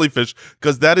of jellyfish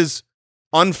because that is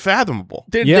unfathomable.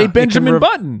 they Benjamin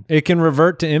Button. It can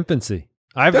revert to infancy.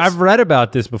 I've read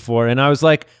about this before, and I was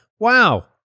like, wow,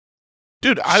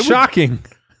 Dude, shocking.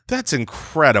 That's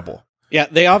incredible. Yeah,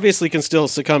 they obviously can still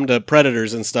succumb to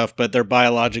predators and stuff, but they're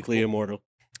biologically immortal.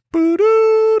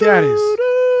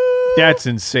 That's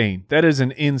insane. That is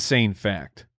an insane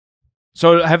fact.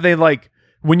 So have they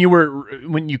when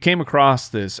you came across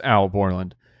this, Al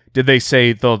Borland, did they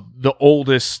say the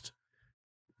oldest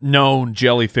known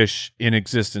jellyfish in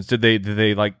existence? Did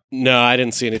they like? No, I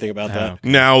didn't see anything about that. Okay.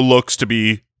 Now looks to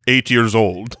be 8 years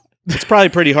old. It's probably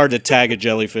pretty hard to tag a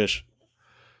jellyfish.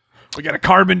 We got to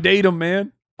carbon date them,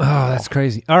 man. Oh, that's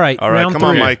crazy. All right, round come three.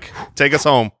 on, Mike. Take us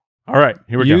home. All right,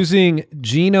 here we go. Using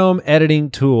genome editing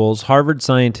tools, Harvard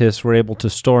scientists were able to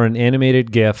store an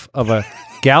animated GIF of a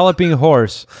galloping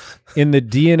horse in the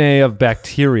DNA of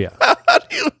bacteria.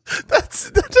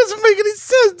 That doesn't make any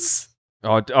sense.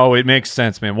 Oh, it makes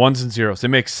sense, man. Ones and zeros. It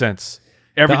makes sense.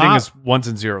 Everything is ones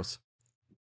and zeros.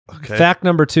 Okay. Fact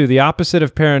number 2, the opposite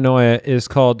of paranoia is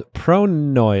called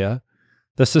pronoia,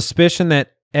 the suspicion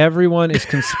that everyone is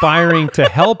conspiring to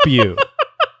help you.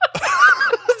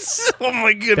 Oh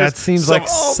my goodness. That seems like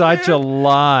such a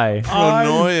lie.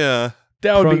 Pronoia.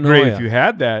 That would be great Pronoia. if you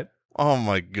had that. Oh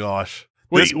my gosh.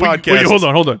 Wait, This podcast. wait,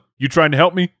 hold on. You trying to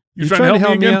help me? You trying to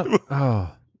help me again? out?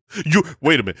 Oh. You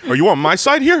wait a minute. Are you on my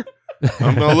side here?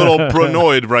 I'm a little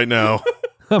pronoid right now.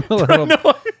 I'm a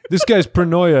little, this guy's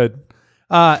paranoid.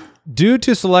 Due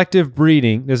to selective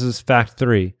breeding, this is fact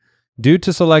 3. Due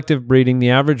to selective breeding, the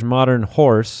average modern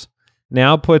horse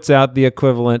now puts out the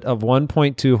equivalent of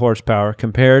 1.2 horsepower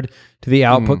compared to the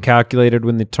output calculated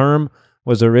when the term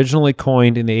was originally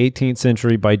coined in the 18th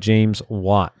century by James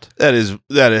Watt.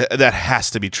 That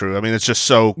has to be true. I mean, it's just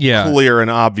so clear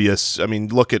and obvious. I mean,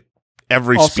 look at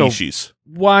every species.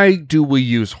 Why do we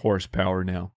use horsepower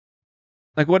now?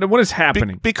 Like what is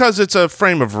happening? Because it's a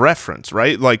frame of reference,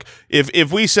 right? Like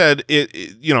if we said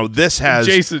this has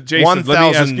Jason,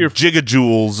 1,000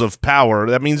 gigajoules of power,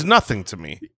 that means nothing to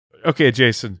me. Okay,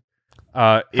 Jason.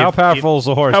 How powerful is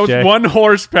a horse, How's Jay? 1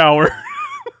 horsepower?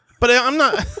 But I'm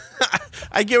not.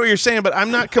 I get what you're saying, but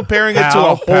I'm not comparing it to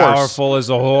How a horse. powerful is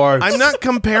a horse? I'm not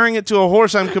comparing it to a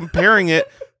horse. I'm comparing it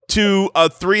to a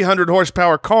 300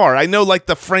 horsepower car. I know like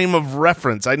the frame of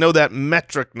reference. I know that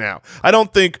metric now. I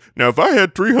don't think, now if I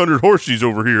had 300 horses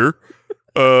over here,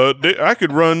 I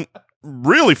could run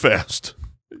really fast.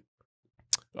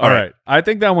 All right. I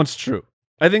think that one's true.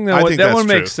 I think that one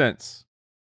makes sense.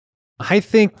 I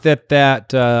think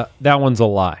that one's a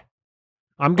lie.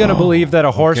 I'm going to believe that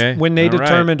a horse, when they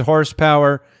determined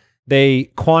horsepower,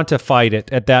 they quantified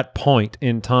it at that point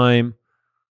in time.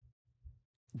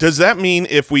 Does that mean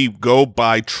if we go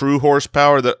by true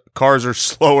horsepower that cars are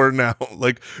slower now?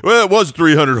 Like, well, it was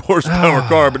 300 horsepower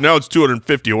car, but now it's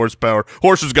 250 horsepower.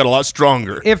 Horses got a lot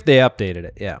stronger. If they updated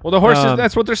it, yeah. Well, the horses,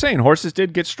 that's what they're saying. Horses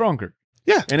did get stronger.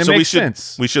 Yeah. And it makes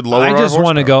sense. We should lower our I just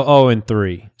want to horsepower. go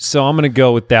 0-3. So I'm going to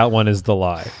go with that one as the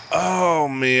lie. Oh,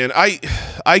 man.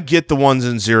 I get the ones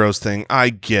and zeros thing. I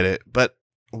get it. But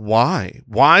why?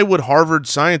 Why would Harvard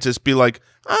scientists be like,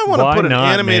 I want to put an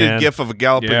animated GIF of a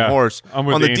galloping horse on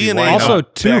the DNA. Also,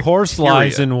 2 horse bacteria.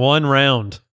 lies in one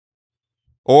round.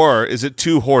 Or is it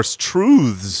 2 horse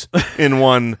truths in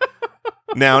one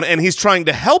noun? And he's trying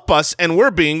to help us, and we're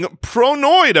being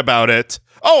pronoid about it.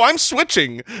 Oh, I'm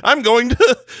switching. I'm going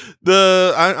to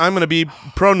I'm going to be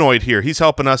pronoid here. He's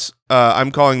helping us.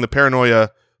 I'm calling the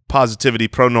paranoia positivity.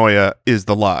 Pronoia is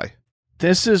the lie.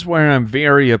 This is where I'm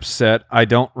very upset. I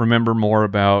don't remember more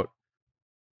about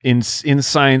in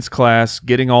science class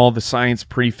getting all the science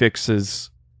prefixes.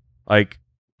 Like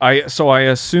I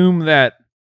assume that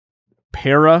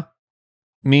para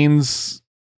means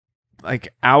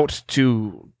like out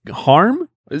to harm.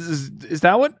 Is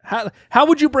that what? How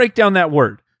would you break down that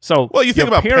word? So well, you think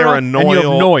about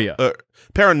paranoia,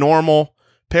 paranormal.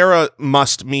 Para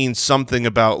must mean something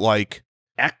about like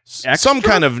some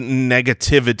kind of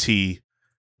negativity.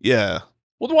 Yeah.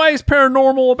 Well, why is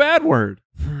paranormal a bad word?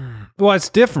 Well, it's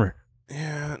different.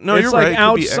 Yeah. No, It's you're like right.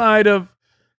 outside of.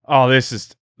 Oh, this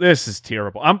is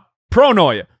terrible. I'm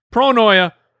pronoia.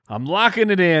 Pronoia. I'm locking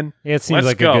it in. It seems Let's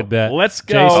like go. a good bet. Let's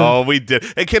go. Jason? Oh, we did.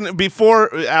 It can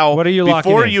before Al. What are you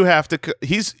locking before in? you have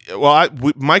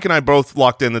to? Mike and I both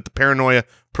locked in that the paranoia,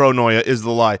 pronoia is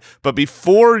the lie. But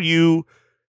before you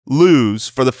lose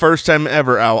for the first time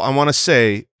ever, Al, I want to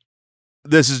say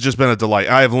this has just been a delight.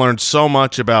 I have learned so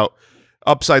much about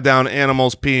upside down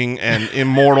animals peeing and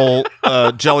immortal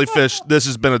jellyfish. This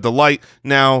has been a delight.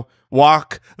 Now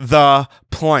walk the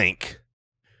plank.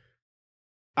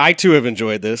 I too have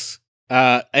enjoyed this,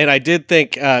 and I did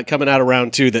think coming out of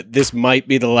round 2 that this might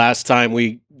be the last time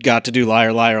we got to do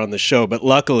Liar Liar on the show. But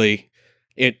luckily,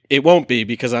 it won't be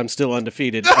because I'm still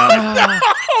undefeated. No,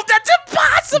 that's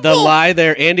impossible. The lie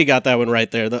there, Andy got that one right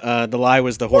there. The lie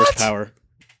was the horsepower.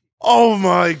 Oh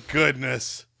my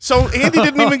goodness. So Andy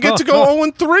didn't even get to go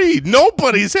 0-3.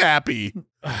 Nobody's happy.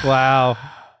 Wow.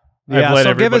 I've let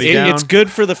everybody down. It's good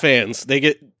for the fans.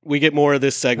 We get more of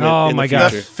this segment. Oh in my the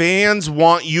gosh. The future. fans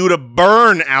want you to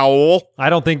burn, Owl.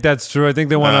 I don't think that's true. I think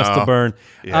they want us to No. burn.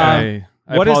 I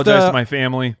what is apologize the- to my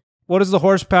family. What is the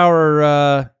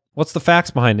horsepower? What's the facts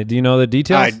behind it? Do you know the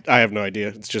details? I have no idea.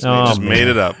 It's just Oh, me. Just made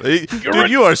it up. Dude,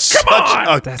 you are such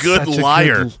a That's good such a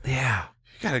liar. yeah.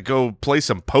 You gotta go play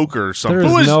some poker or something. There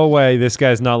Who is is- no way this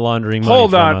guy's not laundering money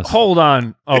Hold from on. us. Hold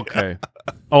on. Okay.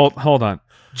 Hold on.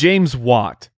 James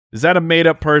Watt. Is that a made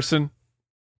up person?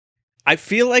 I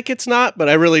feel like it's not, but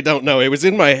I really don't know. It was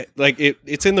in my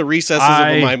it's in the recesses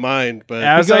of my mind. But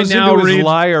As He I goes now into his read,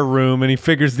 liar room and he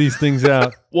figures these things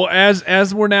out. well,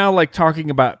 as we're now like talking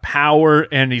about power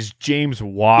and he's James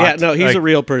Watt. yeah, no, he's like, a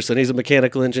real person. He's a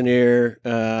mechanical engineer,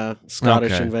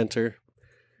 Scottish Okay. inventor.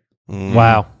 Mm.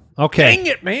 Wow. Okay. Dang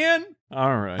it, man!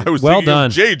 All right, I was Well thinking of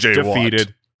done. JJ defeated.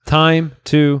 Watt. Time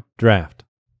to draft.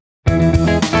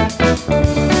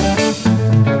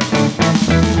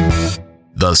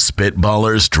 The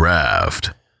Spitballers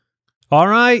Draft. All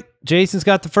right. Jason's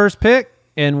got the first pick,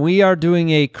 and we are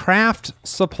doing a craft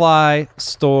supply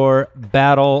store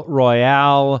battle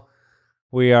royale.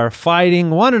 We are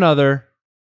fighting one another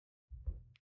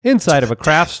inside of a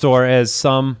craft store, as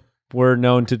some were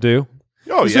known to do.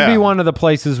 Oh, This yeah. would be one of the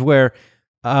places where,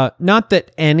 not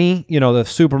that any, the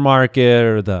supermarket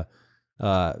or the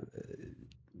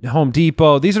Home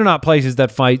Depot, these are not places that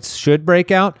fights should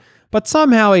break out, but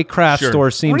somehow a craft Sure.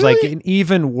 store seems Really? like an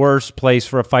even worse place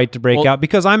for a fight to break Well- out,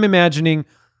 because I'm imagining...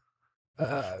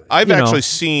 I've you know. actually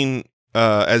seen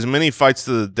as many fights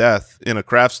to the death in a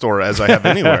craft store as I have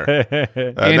anywhere.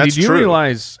 Andy, That's do you true.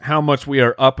 realize how much we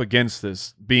are up against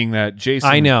this? Being that Jason,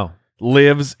 I know.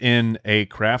 lives in a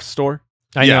craft store.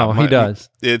 I Yeah, know. He does.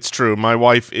 It's true. My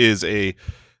wife is a.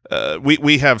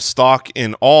 We have stock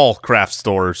in all craft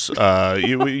stores. We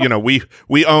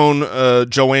own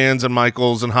Joann's and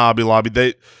Michael's and Hobby Lobby.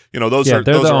 Those Yeah, are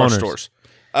they're those the are our owners. stores.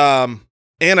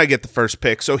 And I get the first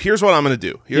pick. So here's what I'm going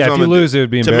to do. Here's Yeah, what if I'm you gonna do. lose, it would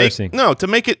be embarrassing. To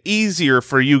make it easier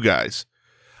for you guys.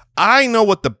 I know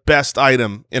what the best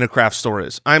item in a craft store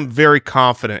is. I'm very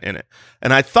confident in it.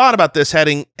 And I thought about this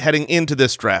heading into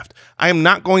this draft. I am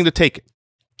not going to take it.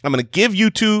 I'm going to give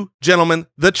you two gentlemen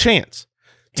the chance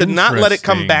to not let it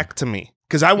come Interesting. back to me,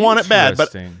 because I want it bad,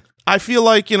 but Interesting. I feel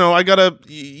like, I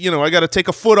gotta take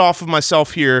a foot off of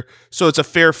myself here so it's a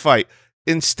fair fight.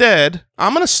 Instead,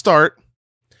 I'm gonna start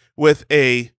with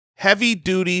a heavy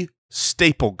duty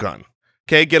staple gun.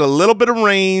 Okay, get a little bit of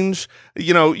range.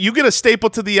 You get a staple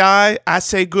to the eye, I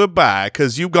say goodbye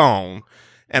because you gone.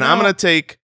 And I'm gonna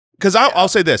take, because I'll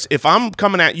say this: if I'm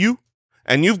coming at you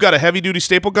and you've got a heavy duty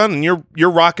staple gun and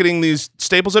you're rocketing these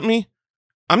staples at me,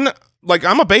 I'm not. Like,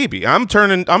 I'm a baby. I'm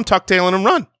tucktailing and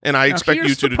run, and I Now, expect you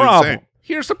here's two the to do the problem. same.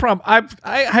 Here's the problem.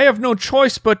 I have no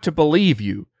choice but to believe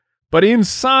you. But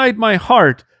inside my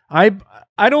heart,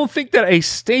 I don't think that a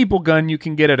staple gun you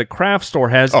can get at a craft store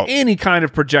has any kind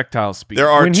of projectile speed. There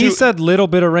are When two. he said little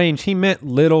bit of range, he meant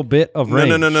little bit of No, range.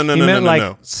 no, He no, meant no, like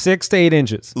no. 6 to 8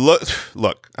 inches.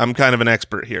 Look, I'm kind of an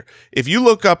expert here. If you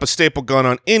look up a staple gun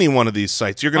on any one of these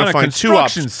sites, you're going On to a find two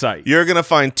construction options. site. You're going to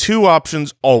find two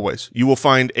options always. You will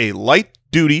find a light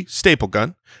duty staple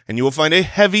gun, and you will find a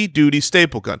heavy duty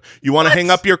staple gun. You want to hang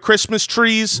up your Christmas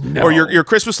trees or your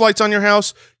Christmas lights on your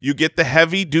house, you get the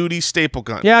heavy duty staple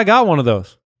gun. Yeah, I got one of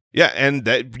those. Yeah, and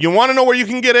you want to know where you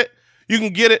can get it? You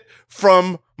can get it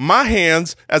from my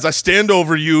hands as I stand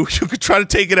over you. You could try to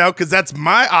take it out because that's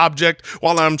my object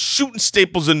while I'm shooting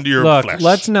staples into your Look, flesh.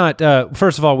 let's not.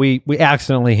 First of all, we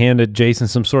accidentally handed Jason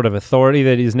some sort of authority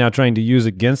that he's now trying to use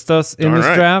against us in All this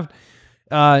right. draft.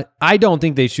 I don't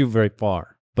think they shoot very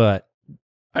far, but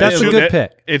That's a good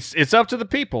pick. It's up to the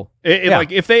people. Yeah.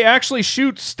 Like if they actually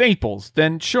shoot staples,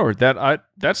 then sure,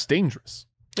 that's dangerous.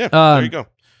 Yeah, there you go.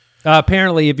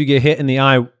 Apparently, if you get hit in the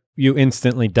eye, you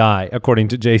instantly die, according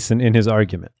to Jason in his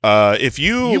argument. If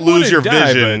you lose your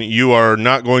vision, you are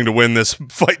not going to win this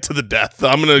fight to the death.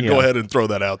 I'm going to go ahead and throw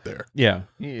that out there. Yeah.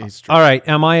 All right,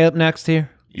 am I up next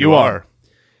here? You are.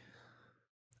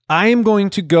 I am going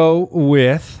to go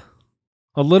with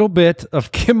a little bit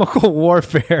of chemical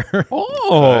warfare.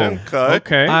 Oh,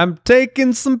 okay. I'm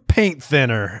taking some paint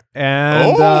thinner,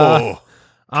 and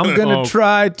I'm going to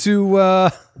try to...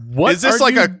 what is this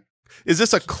like Is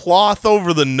this a cloth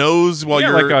over the nose while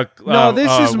you're... like a... no,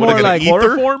 this is more like...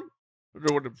 chloroform?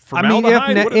 I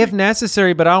mean, if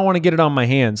necessary, but I don't want to get it on my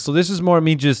hands. So this is more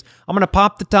me just... I'm going to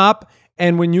pop the top,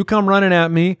 and when you come running at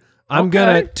me, I'm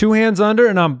going to 2 hands under,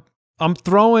 and I'm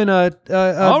throwing a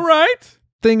all right.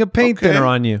 thing of paint thinner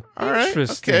on you. All right.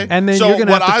 Interesting. Okay. And then you're going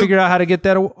to have to figure out how to get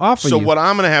that off of you. So what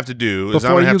I'm going to have to do is...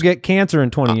 before you get cancer in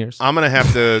 20 years. I'm going to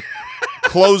have to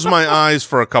close my eyes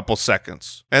for a couple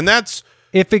seconds. And that's...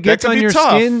 If it gets could on be your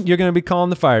tough. skin, you're going to be calling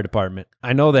the fire department.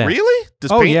 I know that. Really?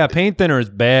 Yeah, paint thinner is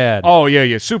bad. Oh,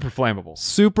 yeah, super flammable.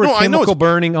 Super No, I know chemical it's-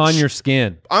 burning on your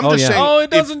skin. I'm just saying... Oh,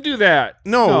 it doesn't do that.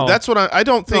 No, that's what I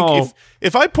don't think... No.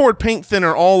 If I poured paint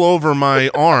thinner all over my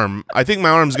arm, I think my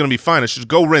arm's going to be fine. I should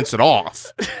go rinse it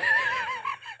off.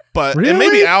 But and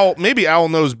Really? maybe Owl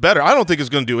knows better. I don't think it's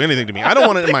going to do anything to me. I don't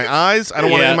want it in my eyes. I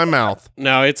don't want it in my mouth.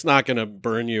 No, it's not going to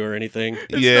burn you or anything.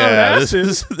 Yeah, not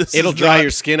this It'll is dry not-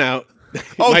 your skin out.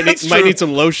 Oh, might that's might true. need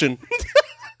some lotion.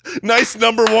 Nice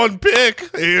number 1 pick,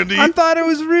 Andy. I thought it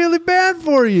was really bad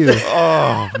for you.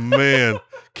 Oh man,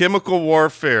 chemical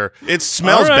warfare. It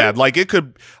smells All right. bad. Like it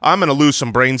could. I'm going to lose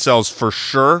some brain cells for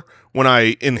sure when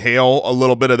I inhale a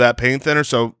little bit of that paint thinner.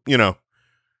 So you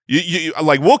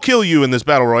like we'll kill you in this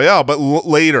battle royale, but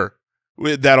later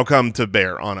that'll come to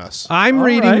bear on us. I'm All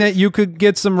reading right. that you could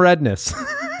get some redness.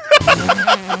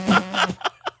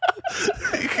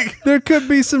 There could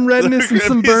be some redness and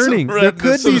some burning. There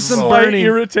could be some Slight burning.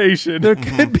 irritation. There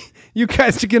could be. You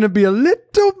guys are going to be a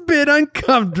little bit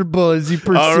uncomfortable as you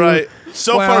pursue. All right,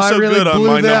 so Wow, far I so really good on blew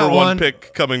my that number 1 one.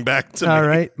 pick coming back to me. All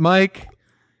right, Mike,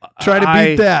 try to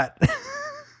beat that.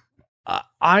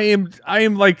 I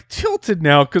am like tilted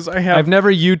now because I have I've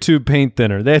never YouTube paint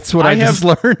thinner. That's what I just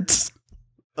learned.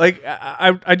 like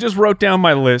I just wrote down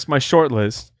my list, my short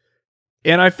list,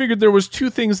 and I figured there was 2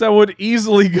 things that would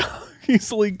easily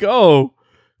go,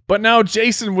 but now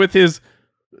Jason with his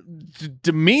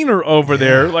demeanor over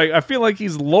there, like I feel like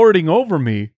he's lording over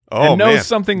me and knows man.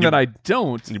 something that I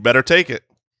don't. You better take it.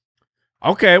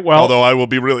 Okay, well, Although I will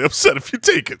be really upset if you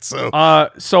take it. So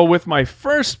so with my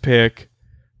first pick,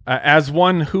 as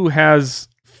one who has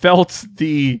felt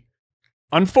the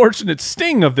unfortunate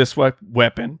sting of this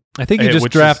weapon, I think you just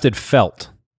which drafted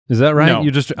felt. Is that right? No,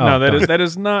 You just no, that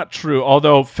is not true.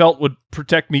 Although felt would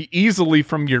protect me easily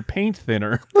from your paint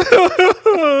thinner.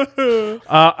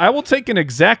 I will take an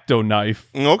X-Acto knife.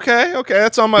 okay,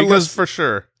 that's on my Because- list for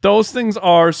sure. Those things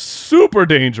are super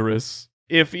dangerous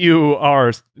if you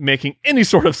are making any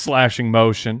sort of slashing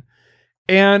motion.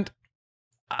 And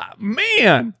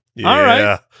man, all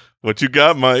right. What you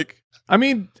got, Mike? I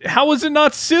mean, how is it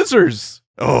not scissors?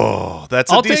 Oh,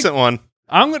 that's a I'll take- decent one.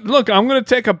 I'm gonna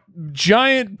take a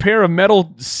giant pair of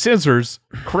metal scissors,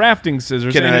 crafting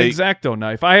scissors, Can and I- an X-Acto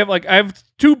knife. I have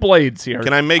 2 blades here.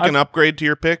 Can I make an upgrade to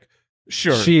your pick?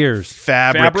 Sure. Shears.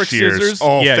 Fabric shears. scissors?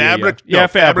 Oh, Yeah, fabric. yeah. Yeah,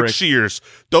 fabric fabric. shears.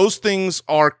 Those things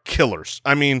are killers.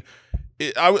 I mean,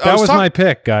 I That was my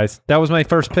pick, guys. That was my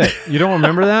first pick. You don't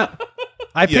remember that?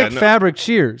 I Yeah, picked no. fabric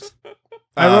shears.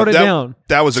 I wrote it down.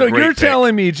 That was So a great you're pick.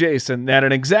 telling me, Jason, that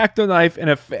an X-Acto knife and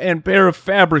a pair of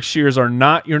fabric shears are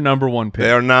not your number 1 pick?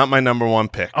 They are not my number 1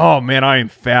 pick. Oh man, I am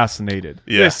fascinated.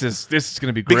 Yeah. This is going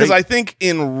to be great. Because I think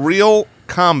in real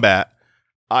combat,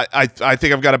 I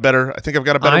think I've got a better. I think I've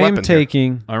got a better I weapon. am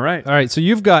taking. all right. All right, so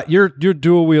you've got you're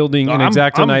dual wielding an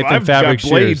X-Acto knife and I've fabric got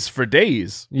blades shears. for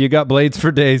days. You got blades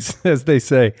for days, as they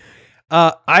say.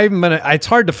 It's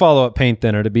hard to follow up paint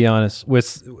thinner, to be honest. You're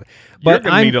But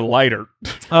going to need a lighter.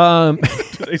 um,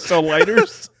 Do they sell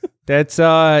lighters? that's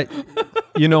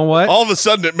you know what? All of a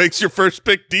sudden, it makes your first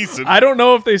pick decent. I don't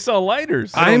know if they sell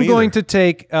lighters. don't I'm going either. to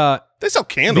take They sell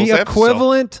candles. the They have to sell-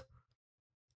 equivalent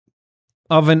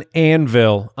of an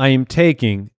anvil. I am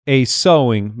taking a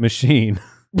sewing machine,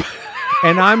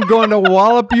 and I'm going to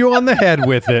wallop you on the head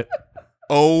with it.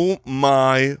 Oh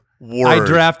my word! I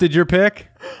drafted your pick.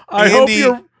 I Andy-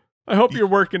 hope you're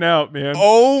working out, man.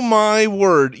 Oh my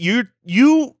word!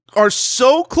 You are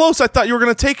so close. I thought you were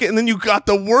going to take it, and then you got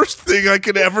the worst thing I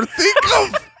could ever think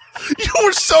of. You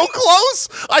were so close.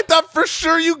 I thought for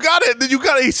sure you got it. Then you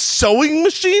got a sewing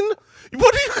machine?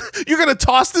 What are you're going to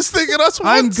toss this thing at us once?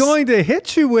 I'm going to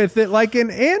hit you with it like an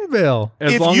anvil.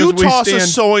 As if long you as we toss a stand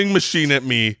sewing machine at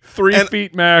me, 3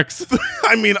 feet max.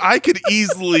 I mean, I could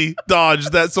easily dodge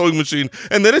that sewing machine,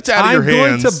 and then it's out of your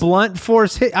hands. I'm going to blunt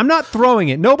force hit. I'm not throwing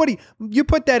it. Nobody, you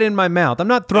put that in my mouth. I'm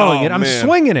not throwing it. I'm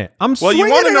swinging it. I'm swinging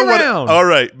it around. All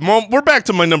right, Mom, we're back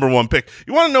to my number one pick.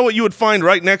 You want to know what you would find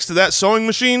right next to that sewing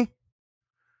machine?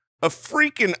 A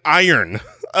freaking iron.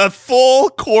 A full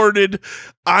corded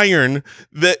iron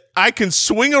that I can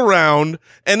swing around,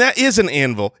 and that is an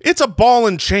anvil. It's a ball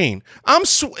and chain.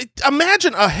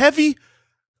 Imagine a heavy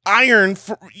iron.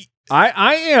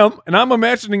 I am, and I'm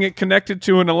imagining it connected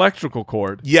to an electrical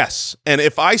cord. Yes, and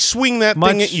if I swing that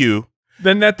thing at you,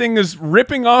 then that thing is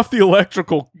ripping off the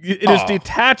electrical. It is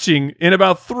detaching in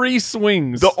about 3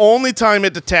 swings. The only time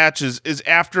it detaches is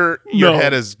after your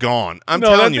head is gone. I'm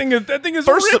telling you. That thing is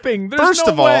ripping. There's first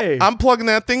no of all, way. I'm plugging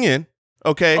that thing in.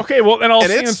 Okay. Okay, well, then I'll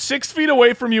stand 6 feet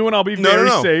away from you, and I'll be very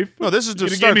safe. No, this is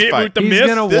just start the fight. He's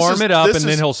going to warm it up, and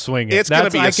then he'll swing it. It's going to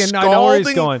be a scalding. I know where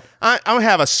he's going. I'm going to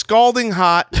have a scalding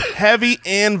hot, heavy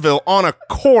anvil on a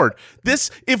cord.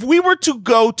 If we were to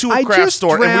go to a craft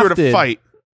store and we were to fight.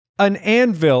 An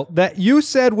anvil that you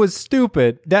said was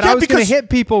stupid that I was going to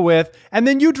hit people with, and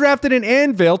then you drafted an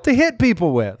anvil to hit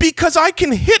people with. Because I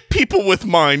can hit people with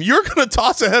mine. You're going to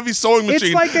toss a heavy sewing machine.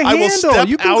 It's like a handle.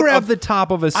 You can grab the top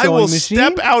of a sewing machine. I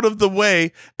will step out of the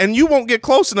way, and you won't get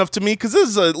close enough to me because this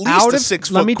is at least a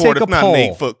 6-foot cord, if not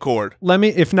an 8-foot cord.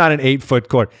 If not an 8-foot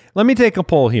cord. Let me take a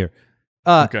poll here.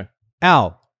 Okay.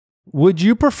 Al, would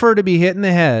you prefer to be hit in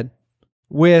the head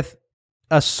with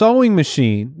a sewing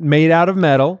machine made out of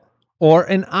metal or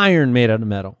an iron made out of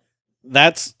metal?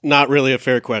 That's not really a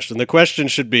fair question. The question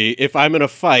should be, if I'm in a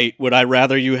fight, would I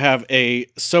rather you have a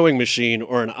sewing machine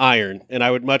or an iron? And I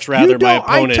would much rather my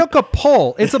opponent... I took a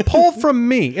poll. It's a poll from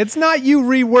me. It's not you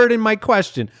rewording my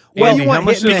question. Well, you want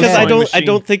hit me because I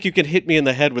don't think you can hit me in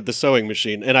the head with the sewing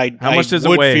machine, and I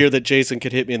would fear that Jason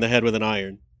could hit me in the head with an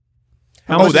iron.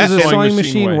 How much does a sewing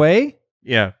machine weigh?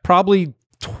 Yeah. Probably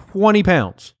 20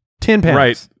 pounds. 10 pounds.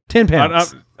 Right. 10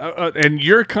 pounds. And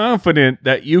you're confident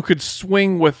that you could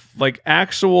swing with like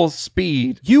actual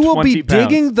speed. You will be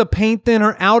digging the paint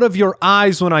thinner out of your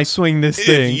eyes when I swing this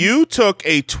thing. If you took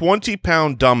a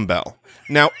 20-pound dumbbell,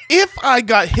 now if I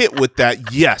got hit with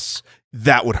that, yes,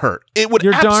 that would hurt. It would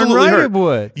absolutely hurt. It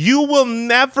would. You will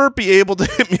never be able to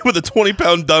hit me with a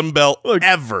 20-pound dumbbell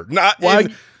ever.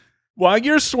 While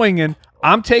you're swinging,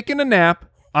 I'm taking a nap.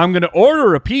 I'm going to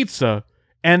order a pizza.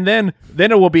 And then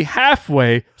it will be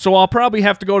halfway, so I'll probably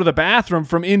have to go to the bathroom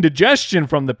from indigestion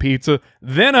from the pizza.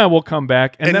 Then I will come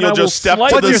back, and then I will step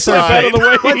to the side. out of the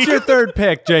way. What's your third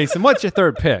pick, Jason? What's your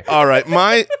third pick? All right,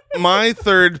 my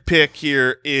third pick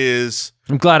here is.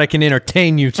 I'm glad I can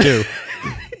entertain you too.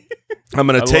 I'm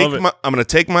gonna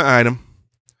take my item.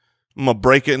 I'm gonna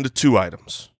break it into 2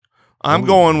 items. I'm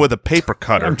going with a paper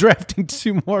cutter. I'm drafting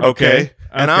 2 more. Okay.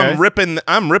 And I'm ripping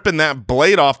that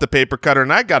blade off the paper cutter,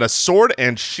 and I got a sword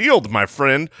and shield, my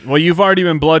friend. Well, you've already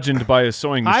been bludgeoned by a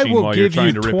sewing machine while you're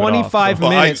trying to rip it off. I will give you 25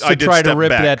 minutes to try to rip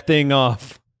that thing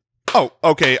off. Oh,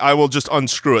 okay. I will just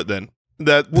unscrew it then.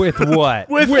 With what?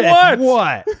 With what?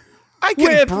 What? I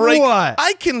can break. What?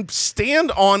 I can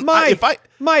stand on. Mike,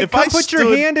 come put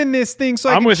your hand in this thing so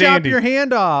I can chop your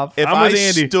hand off. If I'm with I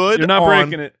Andy. stood, you're not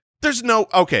breaking it. There's no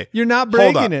okay. You're not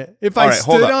breaking it. If I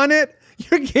stood on it,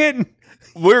 you're getting.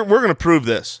 We're gonna prove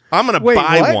this. I'm gonna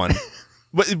buy one.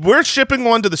 We're shipping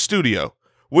one to the studio.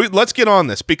 Let's get on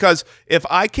this because if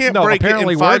I can't break it in 5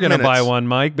 minutes, we're gonna buy one,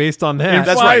 Mike. Based on that,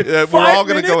 that's right. We're all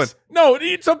gonna go in. No,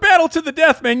 it's a battle to the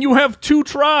death, man. You have 2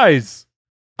 tries.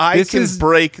 I can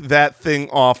break that thing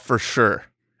off for sure.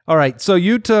 All right. So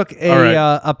you took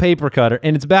a paper cutter,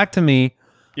 and it's back to me.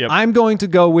 Yep. I'm going to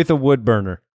go with a wood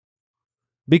burner.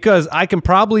 Because I can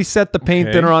probably set the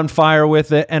paint thinner on fire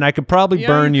with it, and I could probably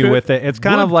burn you with it. It's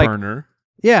kind of like burner.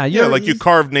 Yeah, like you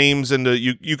carve names into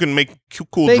you can make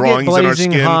cool drawings in our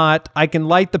skin. Hot. I can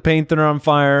light the paint thinner on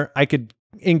fire. I could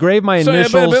engrave my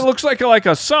initials. It looks like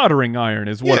a soldering iron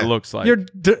is what it looks like.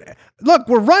 Look,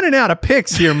 we're running out of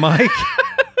picks here, Mike.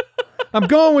 I'm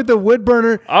going with the wood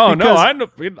burner. Oh no,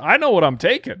 I know what I'm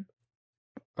taking.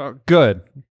 Good.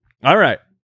 All right.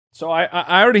 So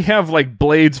I already have like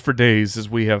blades for days, as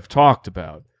we have talked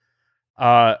about.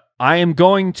 I am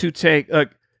going to take.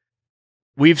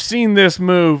 We've seen this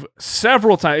move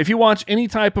several times. If you watch any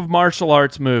type of martial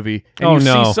arts movie and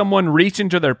see someone reach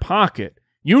into their pocket,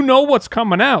 you know what's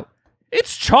coming out.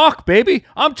 It's chalk, baby.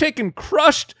 I'm taking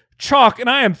crushed chalk, and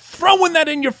I am throwing that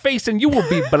in your face, and you will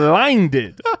be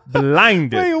blinded.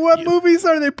 Blinded. Wait, what movies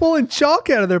are they pulling chalk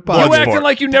out of their pockets? You acting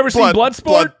like you've never seen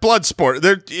Bloodsport?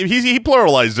 Bloodsport. He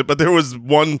pluralized it, but there was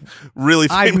one really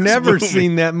famous I've never movie.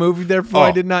 seen that movie, therefore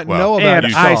I did not know about And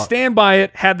it. I stand by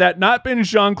it. Had that not been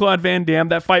Jean-Claude Van Damme,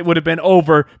 that fight would have been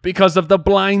over because of the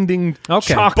blinding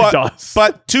chalk dust.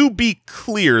 But to be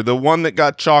clear, the one that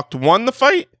got chalked won the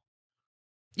fight?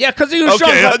 Yeah, because he was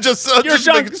Okay,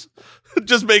 Jean-Claude.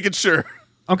 just making sure.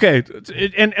 Okay,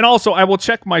 and also I will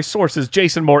check my sources.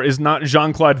 Jason Moore is not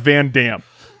Jean-Claude Van Damme.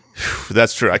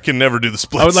 That's true. I can never do the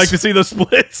splits. I would like to see the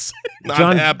splits.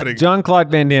 Not happening. Jean-Claude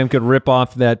Van Damme could rip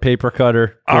off that paper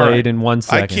cutter blade in 1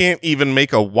 second. I can't even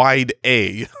make a wide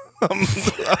A.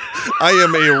 I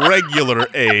am a regular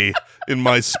A in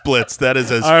my splits. That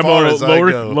is as far as I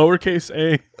go. Lowercase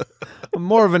a. I'm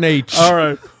more of an H. All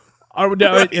right.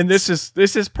 And this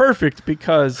is perfect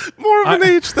because More of an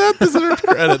H. That deserves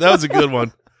credit. That was a good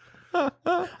one.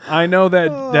 I know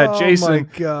that Jason my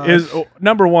gosh. is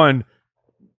number one.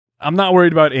 I'm not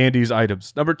worried about Andy's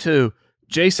items. Number two,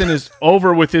 Jason is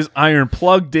over with his iron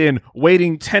plugged in,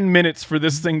 waiting 10 minutes for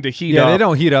this thing to heat up. Yeah, they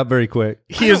don't heat up very quick.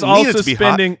 He is also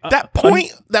spending that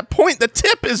point. The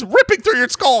tip is ripping through your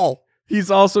skull.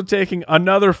 He's also taking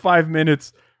another 5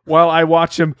 minutes while I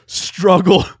watch him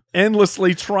struggle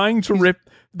endlessly trying to rip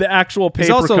the actual paper. He's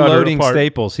also cutter loading apart.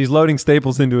 staples. He's loading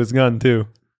staples into his gun too.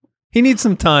 He needs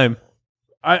some time.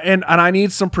 And I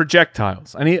need some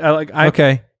projectiles. I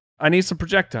need some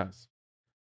projectiles.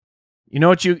 You know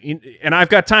what and I've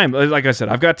got time. Like I said,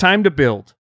 I've got time to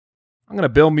build. I'm going to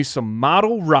build me some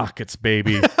model rockets,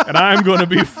 baby. And I'm going to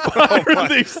be firing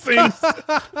these things.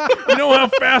 You know how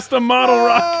fast a model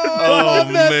rocket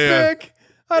Oh, man. Pick.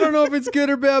 I don't know if it's good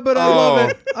or bad, but I love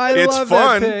it. It's love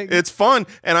fun. that pick. It's fun.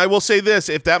 And I will say this: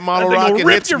 if that model That thing will rocket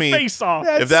rip hits your me, face off.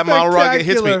 That's if that model rocket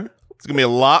hits me, spectacular. it's gonna be a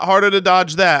lot harder to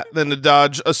dodge that than to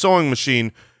dodge a sewing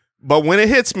machine. But when it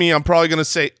hits me, I'm probably gonna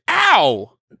say,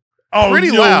 "Ow!" Oh,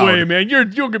 Pretty no loud. way, man! You're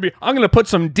gonna be. I'm gonna put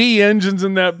some D engines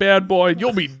in that bad boy.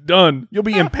 You'll be done. You'll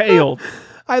be impaled.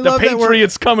 I The love that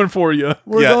Patriot's coming for you.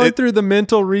 we're going through the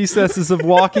mental recesses of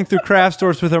walking through craft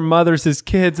stores with our mothers as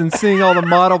kids and seeing all the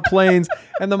model planes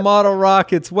and the model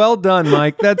rockets. Well done,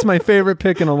 Mike. That's my favorite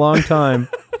pick in a long time.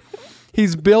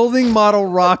 He's building model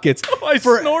rockets. I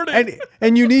snorted.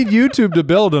 And you need YouTube to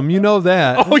build them. You know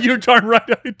that. Oh, you're darn right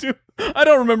I do. I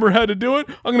don't remember how to do it.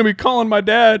 I'm gonna be calling my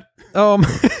dad.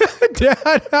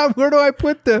 Dad, where do I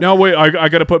put this? Now wait, I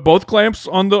got to put both clamps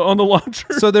on the launcher.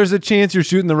 So there's a chance you're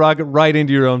shooting the rocket right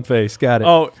into your own face. Got it.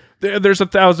 Oh, there's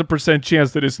 1,000%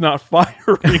 chance that it's not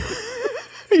firing.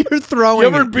 You're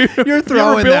throwing You're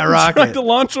throwing that rocket. Trying to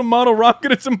launch a model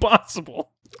rocket, it's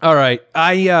impossible. All right.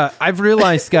 I've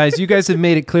realized, guys, you guys have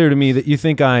made it clear to me that you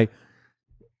think I'm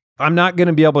not going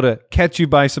to be able to catch you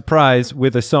by surprise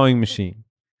with a sewing machine.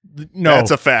 No,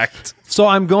 That's a fact. So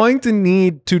I'm going to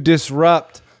need to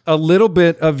disrupt a little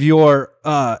bit of your,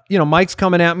 Mike's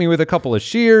coming at me with a couple of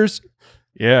shears.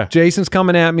 Yeah. Jason's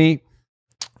coming at me.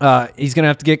 He's going to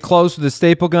have to get close with a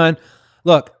staple gun.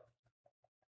 Look,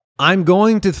 I'm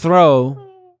going to throw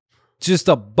just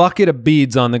a bucket of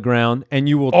beads on the ground, and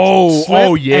you will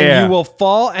slip, yeah. and you will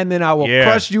fall, and then I will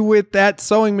crush you with that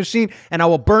sewing machine, and I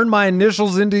will burn my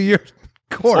initials into your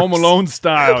corpse. Home Alone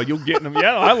style. You'll get them.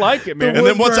 Yeah, I like it, man. And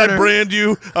then once I burner. brand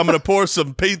you, I'm gonna pour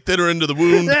some paint thinner into the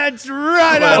wound. That's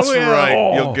right. That's I will. right.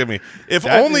 Oh. You'll give me. If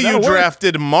That- only that'll you work.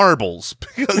 drafted marbles,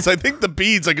 because I think the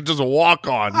beads I could just walk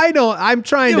on. I don't. I'm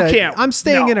trying You to. can't- I'm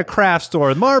staying no. in a craft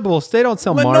store. Marbles. They don't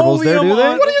sell marbles there, do Linoleum they?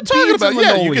 on- What are you talking Beads about? and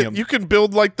Yeah, linoleum. you can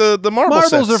build like the marble Marbles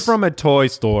sets. are from a toy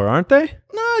store, aren't they?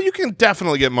 No, you can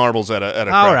definitely get marbles at a All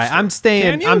craft right, store. I'm staying.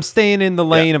 Can you? I'm staying in the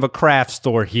lane of a craft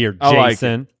store here, I like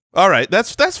Jason. All right,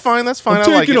 that's fine. That's fine. I'm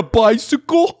I like taking it. a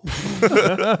bicycle.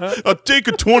 I'll take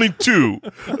a 22.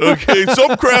 Okay,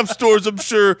 some craft stores I'm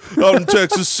sure out in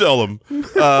Texas sell them.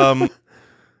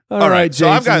 All right, so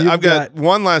Jason, I've got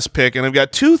one last pick, and I've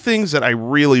got two things that I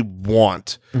really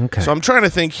want. Okay. So I'm trying to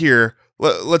think here.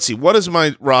 Let's see. What is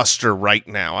my roster right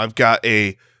now? I've got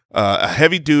a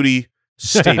heavy duty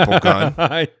staple gun.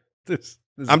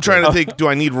 I'm trying to think. Do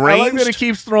I need I like ranged? that it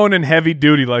keeps throwing in heavy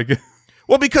duty like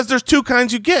Well, because there's two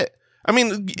kinds you get. I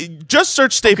mean, just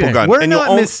search staple gun. We're and not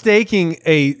you'll own- mistaking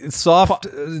a soft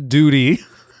duty.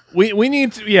 we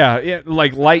need to yeah,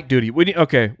 like light duty. We need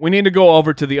to go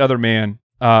over to the other man.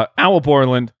 Owl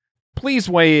Borland, please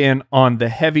weigh in on the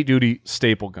heavy duty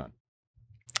staple gun.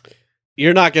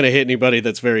 You're not going to hit anybody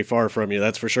that's very far from you,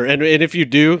 that's for sure. And if you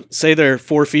do, say they're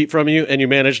 4 feet from you and you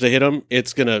manage to hit them,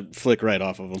 it's going to flick right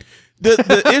off of them.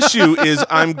 The issue is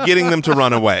I'm getting them to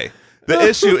run away. The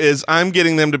issue is I'm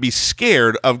getting them to be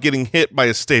scared of getting hit by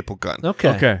a staple gun.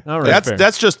 Okay. All right.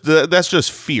 That's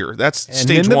just fear. That's and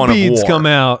stage then the one of beads war. come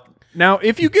out. Now,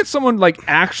 if you get someone like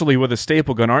actually with a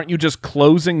staple gun, aren't you just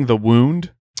closing the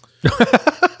wound?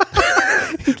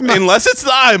 Unless it's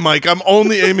the eye, Mike. I'm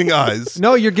only aiming eyes.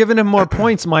 No, you're giving him more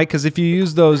points, Mike, because if you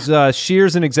use those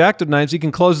shears and X-Acto knives, he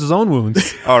can close his own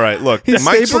wounds. All right, look. He's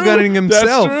staple gunning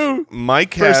himself. That's true.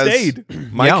 Mike First has aid.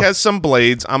 Mike has some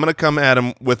blades. I'm going to come at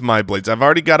him with my blades. I've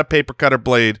already got a paper cutter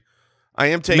blade. I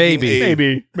am taking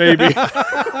Maybe.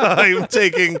 I am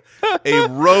taking a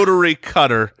rotary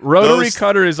cutter. Rotary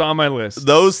cutter is on my list.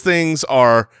 Those things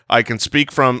are, I can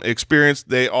speak from experience,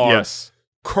 they are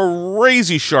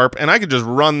crazy sharp, and I could just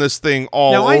run this thing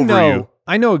all over you.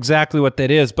 I know exactly what that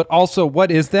is, but also,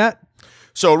 what is that?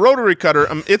 So a rotary cutter,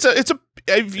 it's a.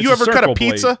 Have you ever cut a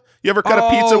pizza? Blade. You ever cut a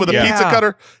pizza with a yeah. pizza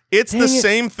cutter? It's Dang the it.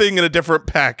 same thing in a different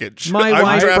package. My I'm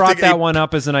wife drafting brought that one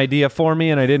up as an idea for me,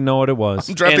 and I didn't know what it was.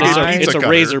 I'm drafting And a pizza it's a cutter.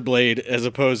 razor blade as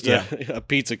opposed to a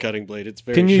pizza cutting blade. It's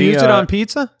very Can you use it on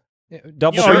pizza?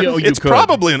 Double Yeah, sharp? you It's could.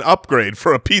 probably an upgrade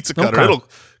for a pizza cutter. Okay. It'll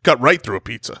cut right through a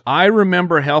pizza. I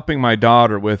remember helping my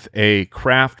daughter with a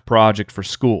craft project for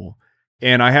school,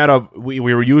 and I had we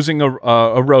were using a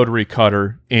rotary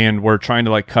cutter, and we're trying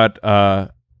to like cut.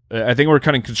 I think we're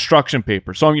cutting construction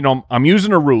paper. So I'm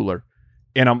using a ruler,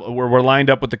 and we're lined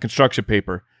up with the construction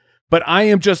paper, but I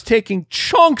am just taking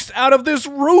chunks out of this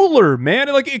ruler, man.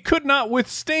 Like it could not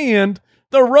withstand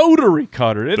the rotary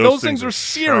cutter. Those things are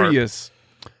serious.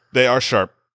 They are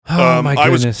sharp. Oh, my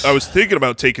goodness. I was thinking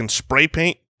about taking spray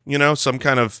paint, some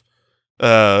kind of,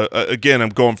 again, I'm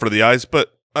going for the eyes,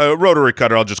 but a rotary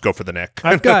cutter, I'll just go for the neck.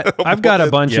 I've got a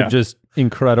bunch of just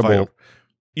incredible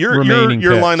Your remaining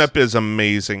picks. lineup is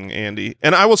amazing, Andy.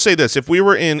 And I will say this, if we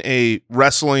were in a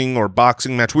wrestling or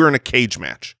boxing match, we were in a cage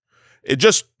match. It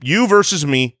just you versus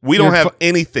me. We don't have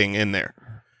anything in there.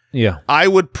 Yeah. I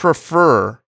would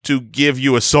prefer to give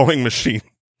you a sewing machine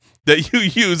that you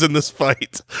use in this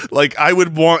fight. Like, I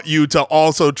would want you to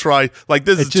also try, like,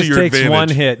 this is to your advantage. It just takes one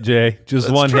hit, Jay. Just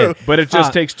That's one true. hit. But it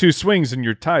just takes 2 swings and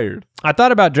you're tired. I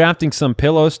thought about drafting some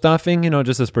pillow stuffing,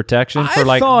 just as protection for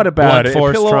like thought about it.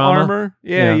 force Pillow trauma. armor.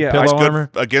 Yeah. Pillow It's good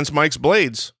armor. against Mike's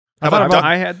blades. How thought about about-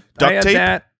 I had duct tape?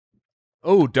 that.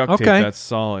 Oh, duct tape. Okay. That's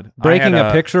solid. Breaking I had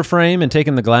a picture frame and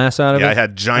taking the glass out of Yeah, it. I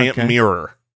had giant Okay.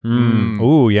 mirror.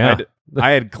 Ooh, yeah. I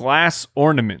had glass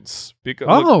ornaments. Because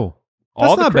Oh, look, all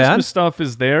that's the not Christmas bad. stuff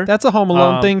is there. That's a Home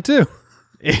Alone thing too.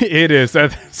 It is.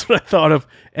 That's what I thought of.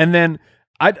 And then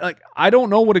I don't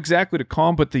know what exactly to call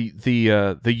them, but the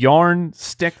yarn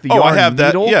stick, the yarn I have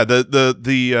needle. that. Yeah,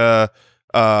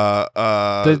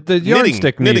 the yarn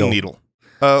stick knitting needle.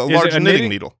 needle. Is Large it a knitting knitting?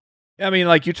 needle. I mean,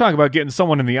 like you talk about getting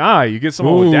someone in the eye. You get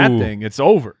someone with that Ooh. thing, it's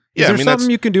over. Is there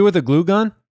something you can do with a glue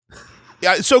gun?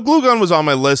 Yeah, so glue gun was on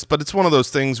my list, but it's one of those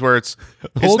things where it's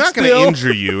Hold not going to still.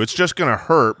 injure you. It's just going to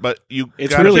hurt, but It's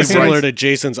gotta really be similar right. to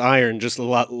Jason's iron, just a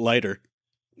lot lighter.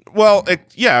 Well,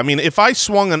 yeah, I mean, if I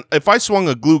swung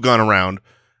a glue gun around,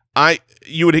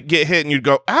 you would get hit and you'd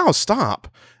go, "Ow, stop!"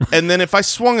 And then if I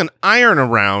swung an iron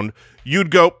around,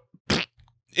 you'd go,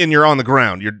 and you're on the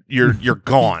ground. You're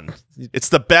gone. It's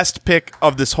the best pick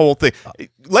of this whole thing.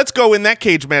 Let's go in that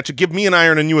cage match and give me an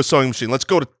iron and you a sewing machine. Let's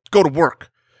go to work.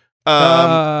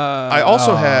 I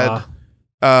also had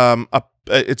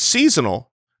it's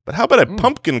seasonal, but how about a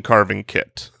pumpkin carving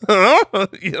kit? I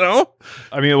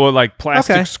mean, like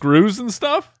plastic screws and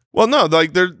stuff. Well, no,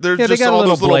 like they're Yeah, just they got all a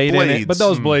little those little blade blades. in it, but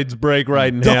those blades break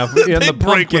right in half. they in the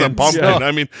break with a pumpkins. pumpkin. Yeah.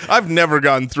 I mean, I've never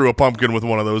gotten through a pumpkin with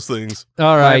one of those things.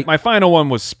 All right. My final one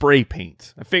was spray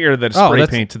paint. I figured that Oh, spray that's-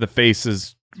 paint to the face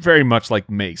is very much like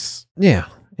mace, Yeah.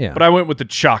 but I went with the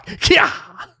chalk. Yeah.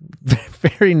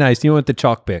 Very nice. You went the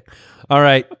chalk pick. All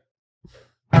right.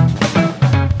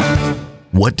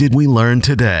 What did we learn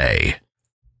today?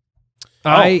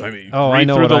 I read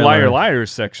know through what the I liar learned.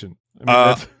 liars section.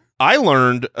 I mean, I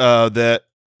learned that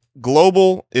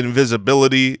global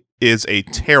invisibility is a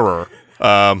terror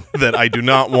that I do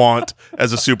not want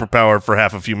as a superpower for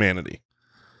half of humanity.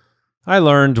 I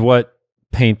learned what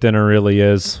paint thinner really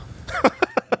is.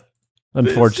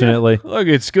 Unfortunately. look,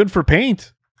 it's good for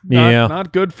paint. Yeah.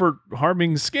 Not good for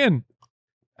harming skin.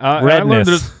 I learned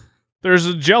Redness. there's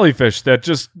a jellyfish that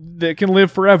can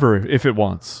live forever if it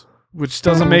wants, which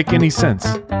doesn't make any sense.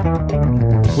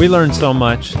 We learned so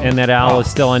much, and that Al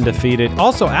is still undefeated.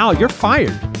 Also, Al, you're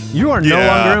fired. You are no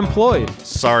Yeah. longer employed.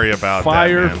 Sorry about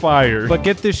Fire, that, man. fire. But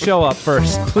get this show up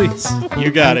first, please.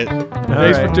 You got it.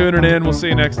 Thanks for tuning in. We'll see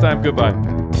you next time. Goodbye.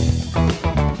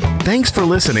 Thanks for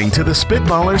listening to the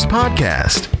Spitballers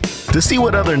podcast. To see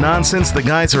what other nonsense the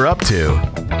guys are up to,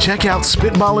 check out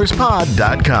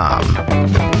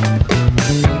SpitballersPod.com.